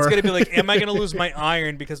 iron ore. It's gonna be like, am I gonna lose my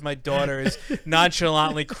iron because my daughter is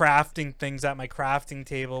nonchalantly crafting things at my crafting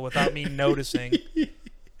table without me noticing?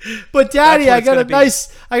 But Daddy, That's what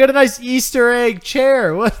it's I got a nice Easter egg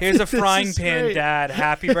chair. What? Here's a This frying is pan, great. Dad.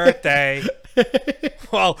 Happy birthday.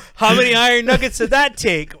 Well, how many iron nuggets did that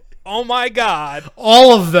take? Oh my God.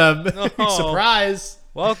 All of them. Oh. Surprise.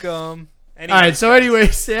 Welcome. All right. So,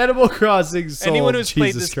 anyways, Animal Crossing sold. Anyone who's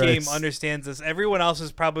played Jesus this Christ. game understands this. Everyone else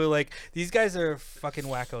is probably like, these guys are fucking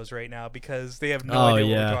wackos right now because they have no Oh, idea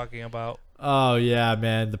what yeah. we're talking about. Oh yeah,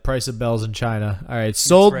 man, the price of bells in China. All right,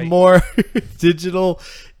 sold right. more digital.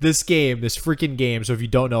 This freaking game. So if you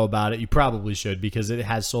don't know about it, you probably should, because it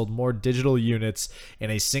has sold more digital units in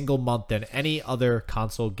a single month than any other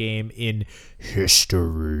console game in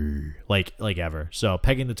history, like ever. So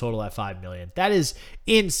pegging the total at 5 million. That is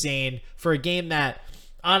insane for a game that.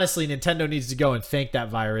 Honestly, Nintendo needs to go and thank that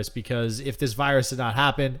virus, because if this virus did not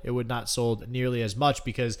happen, it would not sold nearly as much,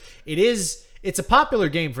 because it's a popular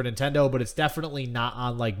game for Nintendo, but it's definitely not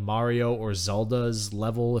on like Mario or Zelda's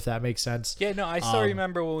level, if that makes sense. Yeah, no, I still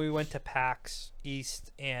remember when we went to PAX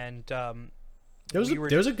East and There was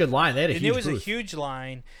a good line. They had a and huge it was a booth. huge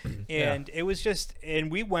line, and it was just,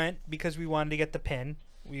 and we went because we wanted to get the pin.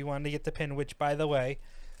 We wanted to get the pin, which, by the way,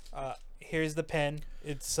 here's the pin.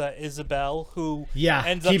 It's Isabel, who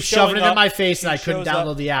ends up keep shoving it showing in my up. face, She and I couldn't shows up.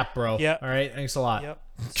 download the app, bro. Yep. All right, thanks a lot. Yep.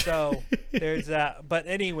 So there's that. But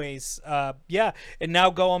anyways, yeah. And now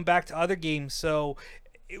going back to other games. So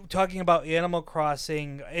talking about Animal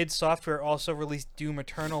Crossing, id Software also released Doom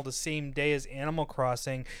Eternal the same day as Animal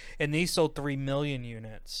Crossing, and they sold 3 million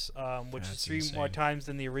units, which That's is 3 more insane. times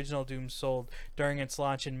than the original Doom sold during its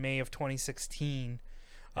launch in May of 2016.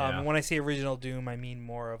 Yeah. And when I say original Doom, I mean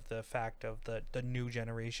more of the fact of the new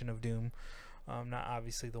generation of Doom, not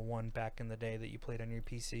obviously the one back in the day that you played on your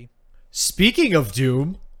PC. Speaking of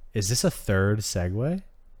Doom, is this a third segue?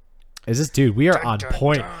 Is this, dude? We are on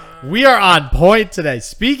point. We are on point today.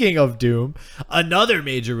 Speaking of Doom, another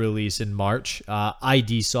major release in March,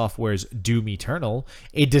 ID Software's Doom Eternal,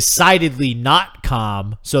 a decidedly not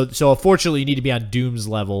calm. So unfortunately, you need to be on Doom's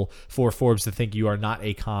level for Forbes to think you are not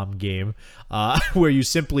a calm game, where you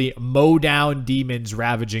simply mow down demons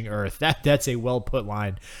ravaging Earth. That's a well put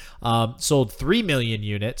line. Sold 3 million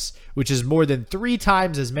units, which is more than 3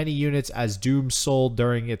 times as many units as Doom sold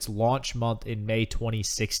during its launch month in May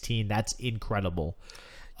 2016. That's incredible.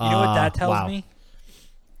 You know what that tells wow. me?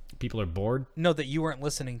 People are bored. No, that you weren't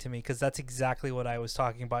listening to me, because that's exactly what I was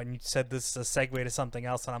talking about. And you said this is a segue to something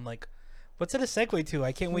else, and I'm like, what's it a segue to?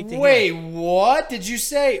 I can't wait to hear. What did you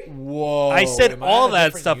say? Whoa! I said am I all in a that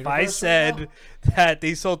different stuff. I universe right now? said that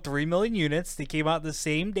they sold 3 million units. They came out the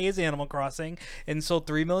same day as Animal Crossing and sold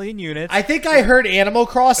 3 million units. I think I heard Animal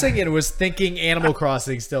Crossing and was thinking Animal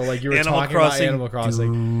Crossing still, like you were Animal talking Crossing, about Animal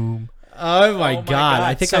Crossing. Doom. Oh my god!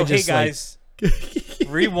 I think so, I just hey guys,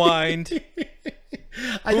 rewind.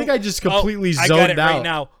 I think I just completely I zoned got it out. right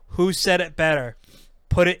now. Who said it better?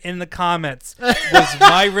 Put it in the comments. Was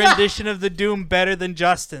my rendition of the Doom better than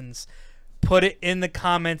Justin's? Put it in the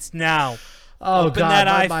comments now. Oh, Open God,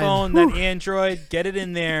 that my iPhone, mind. that Android, get it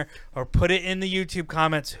in there, or put it in the YouTube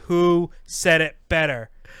comments. Who said it better?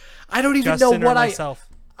 I don't even Justin know what or myself?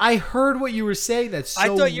 I heard what you were saying. That's so I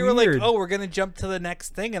thought you were like, weird. oh, we're going to jump to the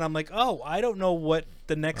next thing. And I'm like, oh, I don't know what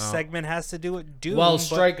the next segment has to do with Doom. Well, but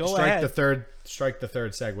strike go ahead. the third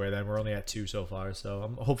segue. Then we're only at 2 so far,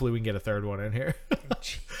 so hopefully we can get a third one in here.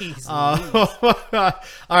 Jeez. All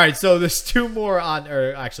right, so there's 2 more on,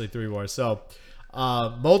 or actually 3 more. So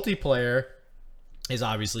multiplayer is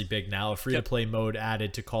obviously big now. A free-to-play mode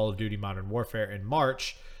added to Call of Duty Modern Warfare in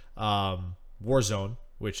March. Warzone,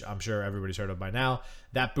 which I'm sure everybody's heard of by now,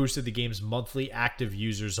 that boosted the game's monthly active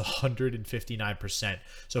users 159%.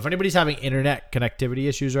 So if anybody's having internet connectivity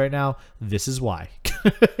issues right now, this is why.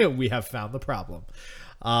 We have found the problem.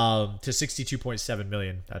 To 62.7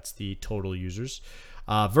 million. That's the total users.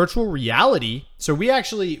 Virtual reality. So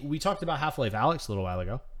we talked about Half-Life Alyx a little while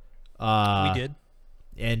ago. We did.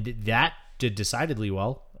 And that did decidedly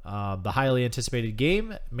well. The highly anticipated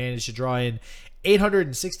game managed to draw in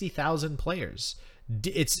 860,000 players.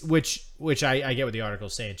 It's which I get what the article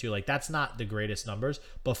is saying too. Like, that's not the greatest numbers,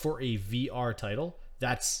 but for a VR title,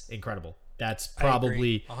 that's incredible. That's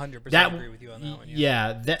probably 100% agree with you on that one.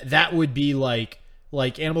 Yeah, that would be like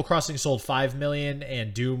Animal Crossing sold 5 million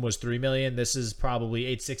and Doom was 3 million. This is probably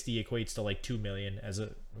 860 equates to like 2 million as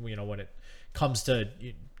a when it comes to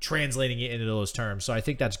translating it into those terms. So I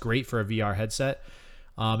think that's great for a VR headset.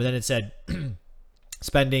 And then it said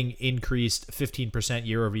spending increased 15%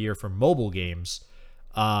 year over year for mobile games.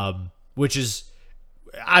 Which is,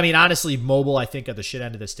 I mean, honestly, mobile, I think, at the shit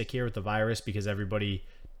end of the stick here with the virus, because everybody,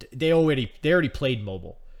 they already played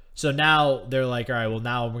mobile. So now they're like, all right, well,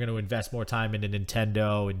 now we're going to invest more time into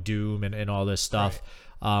Nintendo and Doom and all this stuff,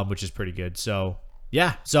 right. Which is pretty good. So,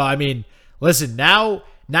 yeah. So, I mean, listen, now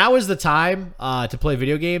is the time to play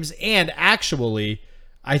video games. And actually,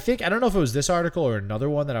 I don't know if it was this article or another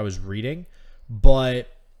one that I was reading, but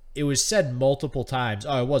it was said multiple times.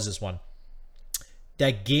 Oh, it was this one.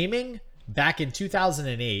 That gaming back in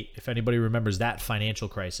 2008, if anybody remembers that financial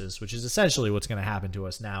crisis, which is essentially what's going to happen to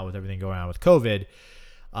us now with everything going on with COVID.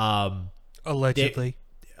 Allegedly,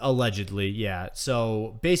 yeah.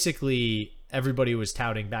 So basically, everybody was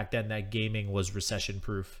touting back then that gaming was recession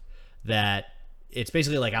proof. That it's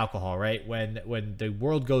basically like alcohol, right? When the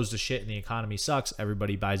world goes to shit and the economy sucks,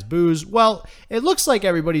 everybody buys booze. Well, it looks like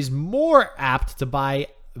everybody's more apt to buy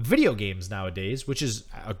video games nowadays, which is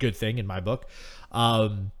a good thing in my book.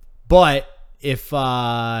 But if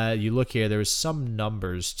you look here, there's some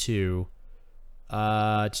numbers too.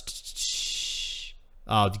 The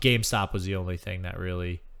GameStop was the only thing that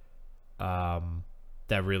really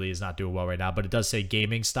is not doing well right now. But it does say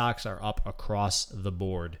gaming stocks are up across the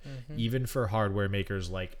board, even for hardware makers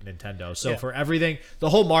like Nintendo. So for everything, the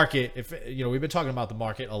whole market, we've been talking about the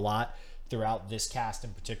market a lot throughout this cast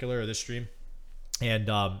in particular, or this stream. And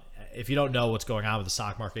if you don't know what's going on with the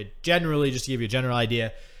stock market, generally, just to give you a general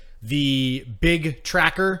idea, the big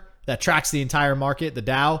tracker that tracks the entire market, the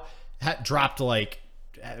Dow, dropped like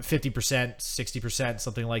 50%, 60%,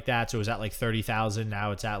 something like that. So it was at like 30,000.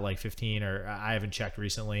 Now it's at like 15, or I haven't checked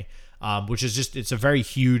recently, which is it's a very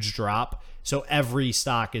huge drop. So every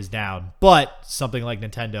stock is down, but something like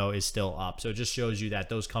Nintendo is still up. So it just shows you that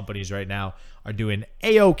those companies right now are doing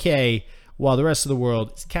A-okay, while the rest of the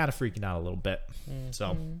world is kind of freaking out a little bit.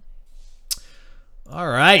 So, all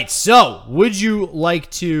right. So, would you like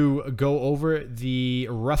to go over the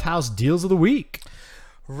Roughhouse Deals of the Week?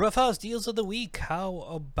 Roughhouse Deals of the Week. How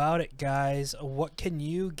about it, guys? What can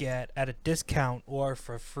you get at a discount or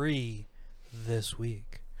for free this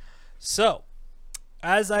week? So,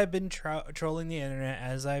 as I've been trolling the internet,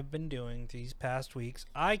 as I've been doing these past weeks,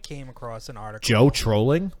 I came across an article. Joe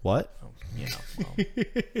trolling? What? Well,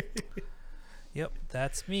 yep,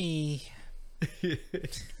 that's me.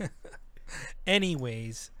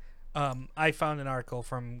 Anyways, I found an article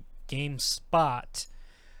from GameSpot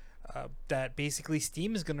that basically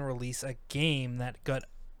Steam is going to release a game that got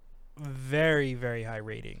very, very high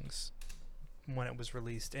ratings when it was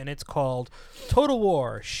released, and it's called Total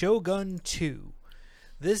War Shogun 2.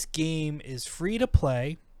 This game is free to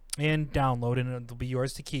play and download, and it'll be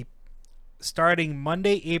yours to keep starting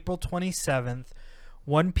Monday, April 27th,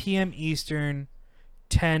 1 p.m. Eastern,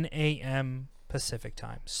 10 a.m. Pacific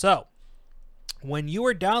time. So, when you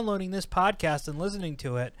are downloading this podcast and listening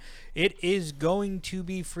to it, it is going to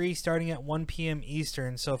be free starting at 1 p.m.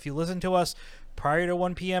 Eastern. So if you listen to us prior to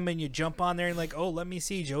 1 p.m. and you jump on there and like, oh, let me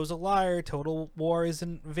see, Joe's a liar, Total War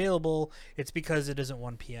isn't available, it's because it isn't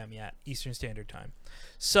 1 p.m. yet, Eastern Standard Time.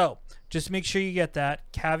 So just make sure you get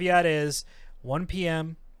that. Caveat is 1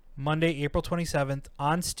 p.m. Monday, April 27th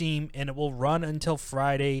on Steam, and it will run until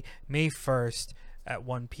Friday, May 1st at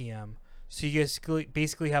 1 p.m. So you guys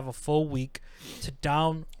basically have a full week to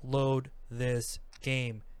download this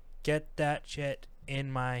game. Get that shit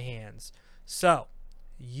in my hands. So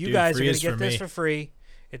you guys are going to get this for free.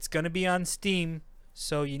 It's going to be on Steam,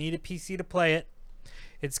 so you need a PC to play it.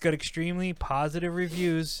 It's got extremely positive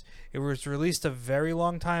reviews. It was released a very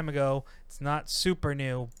long time ago. It's not super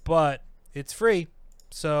new, but it's free.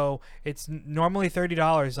 So it's normally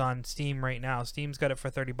 $30 on Steam right now. Steam's got it for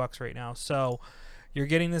 $30 right now. So you're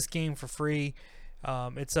getting this game for free.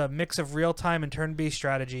 It's a mix of real-time and turn-based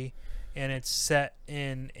strategy, and it's set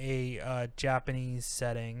in a Japanese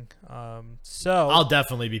setting. So I'll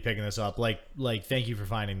definitely be picking this up. Like, thank you for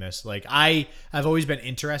finding this. Like, I've always been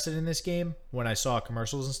interested in this game when I saw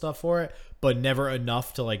commercials and stuff for it, but never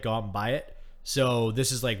enough to like go out and buy it. So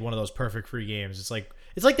this is like one of those perfect free games. It's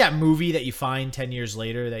like that movie that you find 10 years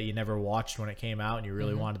later that you never watched when it came out and you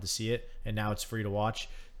really wanted to see it, and now it's free to watch.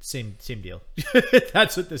 Same deal.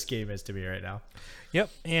 That's what this game is to me right now. Yep,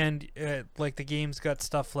 and like the game's got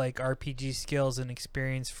stuff like RPG skills and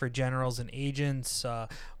experience for generals and agents,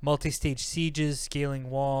 multi-stage sieges, scaling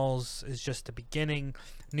walls is just the beginning,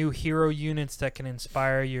 new hero units that can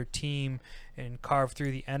inspire your team and carve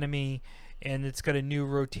through the enemy, and it's got a new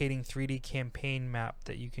rotating 3D campaign map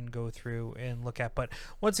that you can go through and look at. But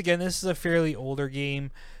once again, this is a fairly older game,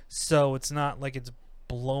 so it's not like it's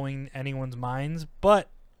blowing anyone's minds, but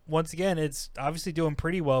once again, it's obviously doing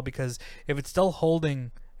pretty well, because if it's still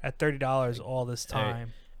holding at $30 all this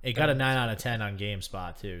time, it got a 9 out of 10 on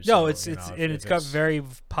GameSpot too. So, no, it's got very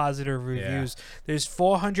positive reviews. Yeah. There's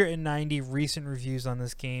 490 recent reviews on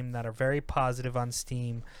this game that are very positive on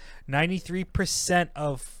Steam. 93%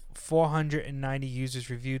 of 490 users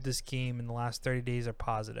reviewed this game in the last 30 days are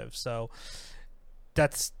positive. So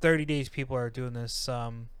that's 30 days people are doing this.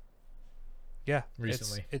 Yeah,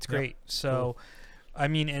 recently, it's great. Yep. So. Cool. I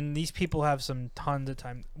mean, and these people have some tons of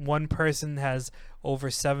time. One person has over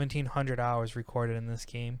 1,700 hours recorded in this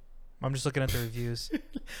game. I'm just looking at the reviews.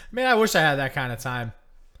 Man, I wish I had that kind of time.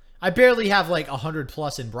 I barely have like 100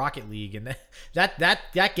 plus in Rocket League, and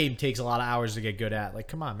that game takes a lot of hours to get good at. Like,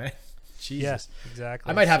 come on, man. Jesus. Yes, exactly.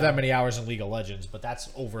 I might have that many hours in League of Legends, but that's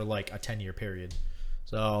over like a 10-year period.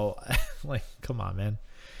 So, like, come on, man.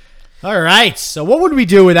 All right, so what would we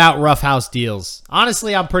do without Rough House Deals?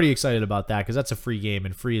 Honestly, I'm pretty excited about that because that's a free game,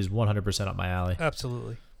 and free is 100% up my alley.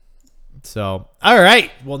 Absolutely. So, all right.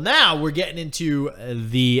 Well, now we're getting into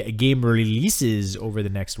the game releases over the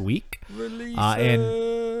next week.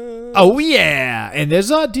 Oh, yeah. And there's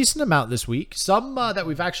a decent amount this week. Some that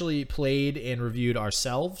we've actually played and reviewed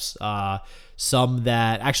ourselves. Some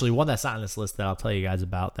that, actually, one that's not on this list that I'll tell you guys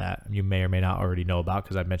about that you may or may not already know about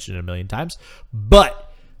because I've mentioned it a million times. But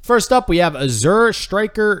first up, we have Azure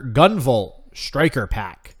Striker Gunvolt Striker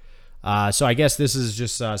Pack. So I guess this is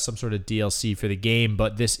just some sort of DLC for the game,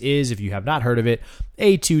 but this is, if you have not heard of it,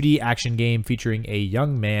 a 2D action game featuring a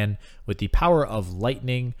young man with the power of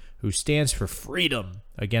lightning who stands for freedom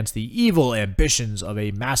against the evil ambitions of a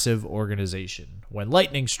massive organization. When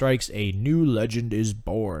lightning strikes, a new legend is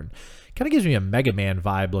born. Kind of gives me a Mega Man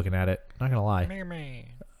vibe looking at it. Not gonna lie. Mega Man.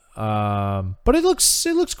 But it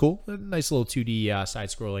looks cool. A nice little 2D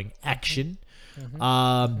side-scrolling action.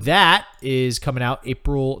 That is coming out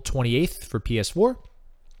April 28th for PS4.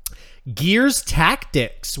 Gears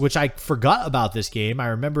Tactics, which I forgot about this game. I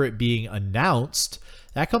remember it being announced.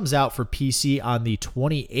 That comes out for PC on the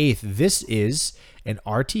 28th. This is an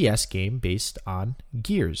RTS game based on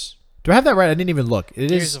Gears. Do I have that right? I didn't even look. It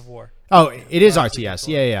Gears is of War. Oh, it is RTS.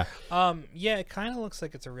 Yeah. Yeah, it kind of looks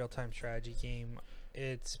like it's a real-time strategy game.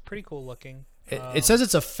 It's pretty cool looking. It says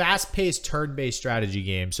it's a fast-paced, turn-based strategy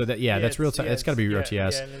game. So that's real time. It's got to be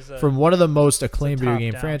RTS. From one of the most acclaimed video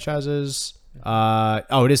game franchises.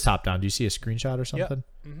 It is top-down. Do you see a screenshot or something?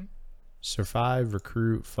 Yep. Mm-hmm. Survive,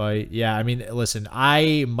 recruit, fight. Yeah, I mean, listen,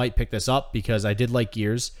 I might pick this up because I did like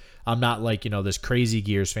Gears. I'm not like, this crazy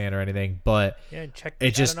Gears fan or anything, but yeah, check.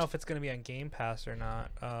 I don't know if it's going to be on Game Pass or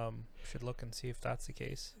not. Should look and see if that's the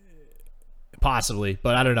case. Possibly,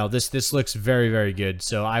 but I don't know. This looks very, very good.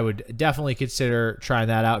 So I would definitely consider trying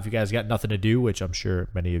that out if you guys got nothing to do, which I'm sure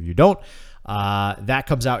many of you don't. That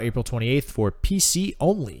comes out April 28th for PC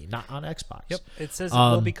only, not on Xbox. Yep. It says it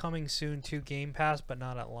will be coming soon to Game Pass, but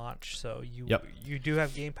not at launch. So you do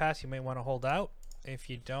have Game Pass. You may want to hold out. If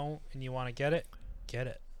you don't and you want to get it, get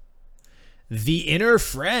it. The Inner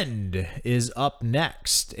Friend is up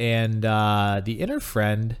next. And The Inner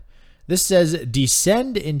Friend, this says,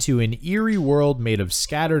 descend into an eerie world made of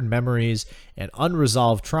scattered memories and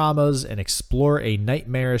unresolved traumas and explore a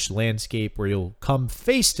nightmarish landscape where you'll come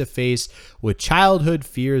face to face with childhood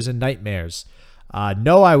fears and nightmares.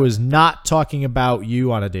 No, I was not talking about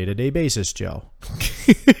you on a day-to-day basis, Joe.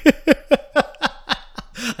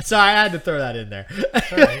 Sorry, I had to throw that in there.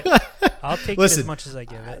 All right. I'll take it as much as I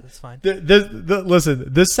give it. That's fine.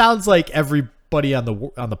 Listen, this sounds like everybody on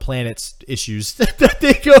the planet's issues that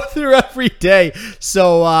they go through every day.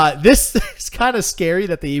 So this is kind of scary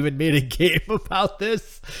that they even made a game about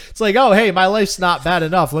this. It's like, oh, hey, my life's not bad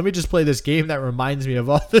enough. Let me just play this game that reminds me of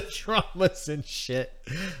all the traumas and shit.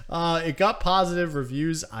 It got positive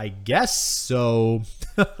reviews, I guess. So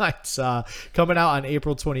it's coming out on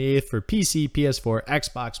April 28th for PC, PS4,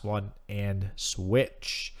 Xbox One, and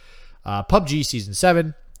Switch. PUBG Season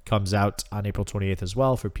 7 comes out on April 28th as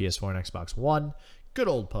well for PS4 and Xbox One. Good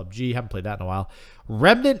old PUBG. Haven't played that in a while.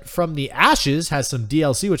 Remnant from the Ashes has some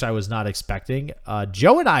DLC, which I was not expecting.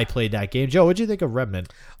 Joe and I played that game. Joe, what did you think of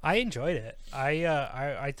Remnant? I enjoyed it.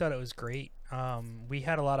 I thought it was great. We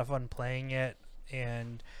had a lot of fun playing it,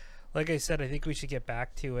 and like I said, I think we should get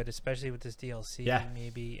back to it, especially with this DLC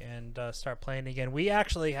maybe, and start playing again. We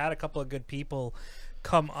actually had a couple of good people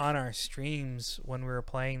come on our streams when we were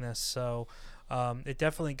playing this, so it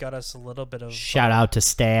definitely got us a little bit of shout out to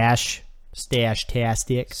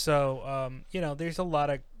Stash-tastic. So there's a lot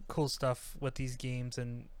of cool stuff with these games,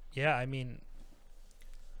 and yeah, I mean,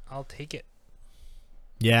 I'll take it.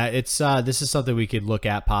 Yeah, it's this is something we could look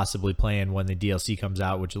at possibly playing when the DLC comes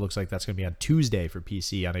out, which it looks like that's going to be on Tuesday for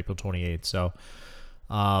PC on April 28th. So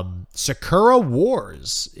Sakura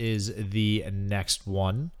Wars is the next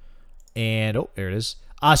one. And there it is.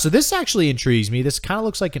 So this actually intrigues me. This kind of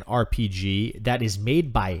looks like an RPG that is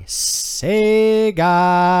made by Sega.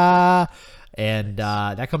 And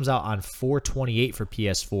that comes out on 4/28 for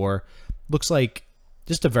PS4. Looks like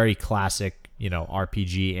just a very classic,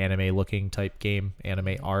 RPG anime looking type game,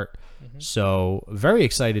 anime art. Mm-hmm. So very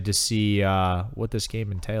excited to see what this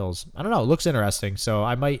game entails. I don't know. It looks interesting. So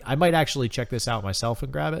I might actually check this out myself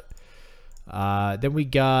and grab it. Then we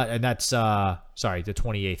got, and that's, the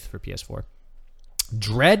 28th for PS4.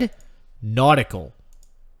 Dread Nautical.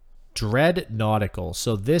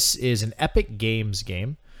 So this is an Epic Games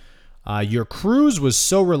game. Your cruise was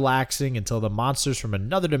so relaxing until the monsters from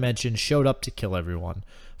another dimension showed up to kill everyone.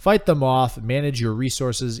 Fight them off, manage your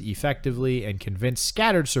resources effectively, and convince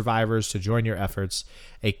scattered survivors to join your efforts.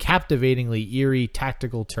 A captivatingly eerie,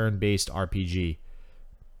 tactical turn-based RPG.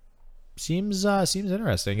 Seems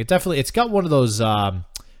interesting. It's got one of those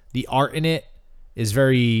the art in it is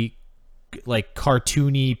very like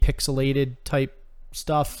cartoony, pixelated type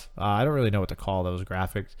stuff. I don't really know what to call those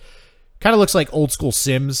graphics. Kind of looks like old school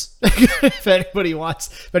Sims. if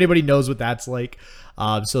anybody knows what that's like.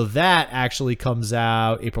 So that actually comes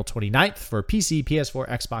out April 29th for PC, PS4,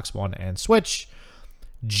 Xbox One, and Switch.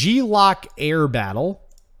 G-Lock Air Battle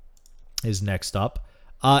is next up.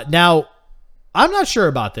 Now, I'm not sure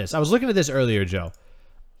about this. I was looking at this earlier, Joe.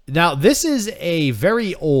 Now, this is a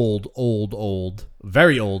very old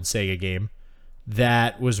Sega game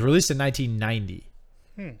that was released in 1990.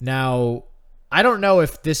 Now, I don't know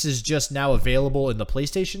if this is just now available in the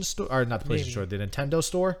PlayStation store, or not the PlayStation store, the Nintendo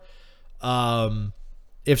store.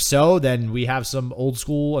 If so, then we have some old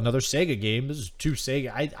school, another Sega game. This is two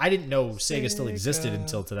Sega. I didn't know Sega still existed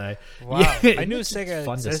until today. Wow. Yeah, I knew Sega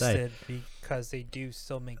existed because they do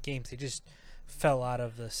still make games. They just fell out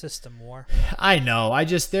of the system war. I know.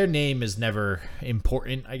 Their name is never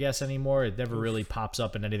important, I guess, anymore. It never really pops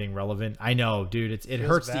up in anything relevant. I know, dude. It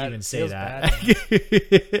hurts to even say that.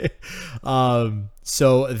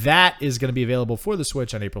 So that is going to be available for the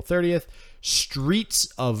Switch on April 30th. Streets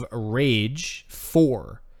of Rage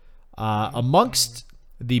 4. Amongst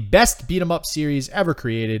the best beat-em-up series ever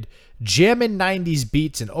created, jammin' 90s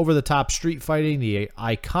beats and over-the-top street fighting, the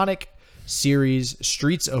iconic series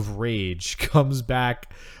Streets of Rage comes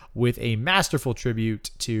back with a masterful tribute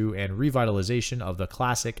to and revitalization of the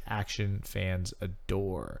classic action fans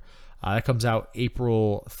adore. That comes out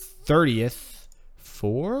April 30th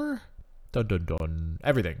for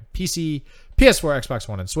everything. PC, PS4, Xbox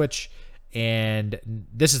One, and Switch. And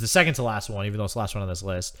this is the second to last one, even though it's the last one on this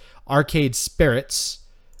list. Arcade Spirits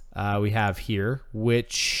we have here,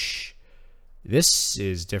 which this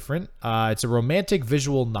is different. It's a romantic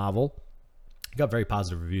visual novel. Got very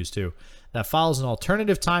positive reviews too. that follows an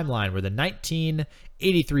alternative timeline where the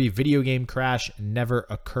 1983 video game crash never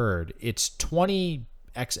occurred. It's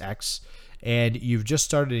 20XX, and you've just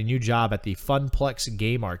started a new job at the Funplex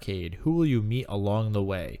Game Arcade. Who will you meet along the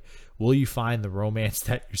way? Will you find the romance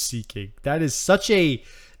that you're seeking? That is such a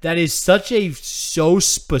so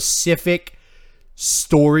specific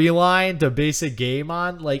storyline to base a game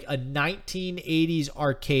on. Like a 1980s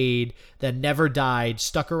arcade that never died,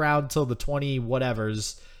 stuck around till the 20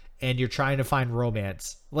 whatevers, and you're trying to find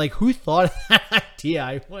romance. Like, who thought of that idea?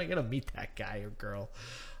 I want to meet that guy or girl.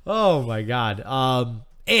 Oh my god.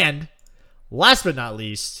 And last but not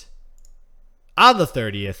least, on the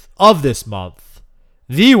 30th of this month,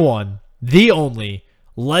 the one, the only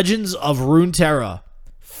Legends of Runeterra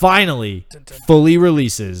finally fully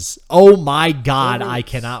releases. Oh my god, I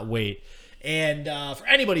cannot wait. And for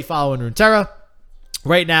anybody following Runeterra,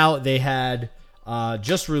 right now they had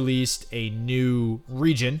just released a new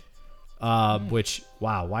region, which,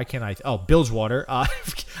 wow, why can't I? Bilgewater.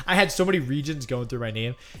 I had so many regions going through my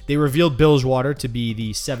name. They revealed Bilgewater to be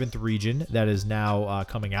the 7th region that is now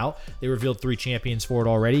coming out. They revealed 3 champions for it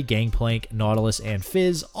already: Gangplank, Nautilus, and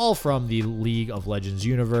Fizz, all from the League of Legends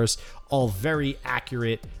universe. All very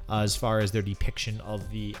accurate as far as their depiction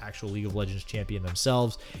of the actual League of Legends champion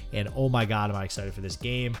themselves. And oh my god, am I excited for this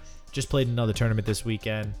game. Just played another tournament this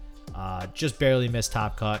weekend. Just barely missed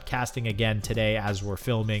Top Cut. Casting again today as we're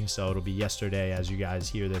filming, so it'll be yesterday as you guys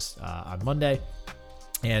hear this on Monday.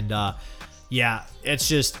 And yeah, it's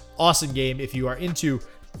just awesome game. If you are into,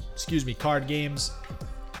 card games,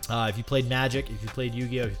 if you played Magic, if you played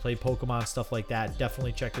Yu-Gi-Oh, if you played Pokemon, stuff like that,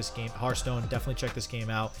 definitely check this game. Hearthstone, definitely check this game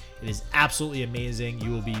out. It is absolutely amazing.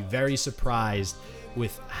 You will be very surprised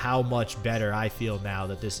with how much better I feel now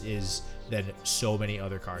that this is than so many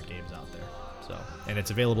other card games out there. So, and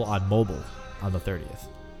it's available on mobile on the 30th.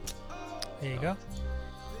 There you go.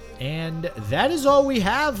 And that is all we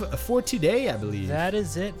have for today, I believe. That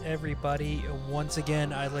is it, everybody. Once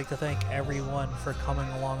again, I'd like to thank everyone for coming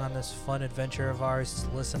along on this fun adventure of ours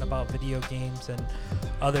to listen about video games and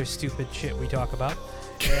other stupid shit we talk about.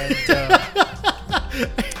 And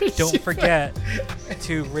don't forget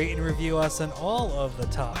to rate and review us on all of the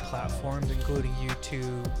top platforms, including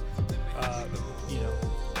YouTube,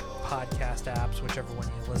 podcast apps, whichever one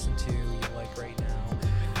you listen to you like right now.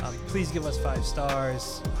 Please give us 5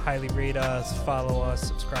 stars, highly rate us, follow us,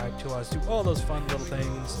 subscribe to us, do all those fun little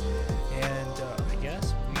things. And I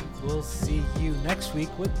guess we will see you next week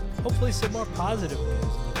with hopefully some more positive news in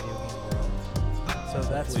the video game world. So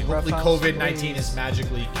that's hopefully COVID-19 is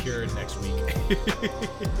magically cured next week.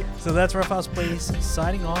 So that's Rough House Plays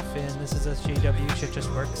signing off, and this is SJW. Shit Just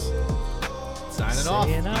Works. Signing off.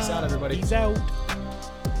 Peace out, everybody. Peace out.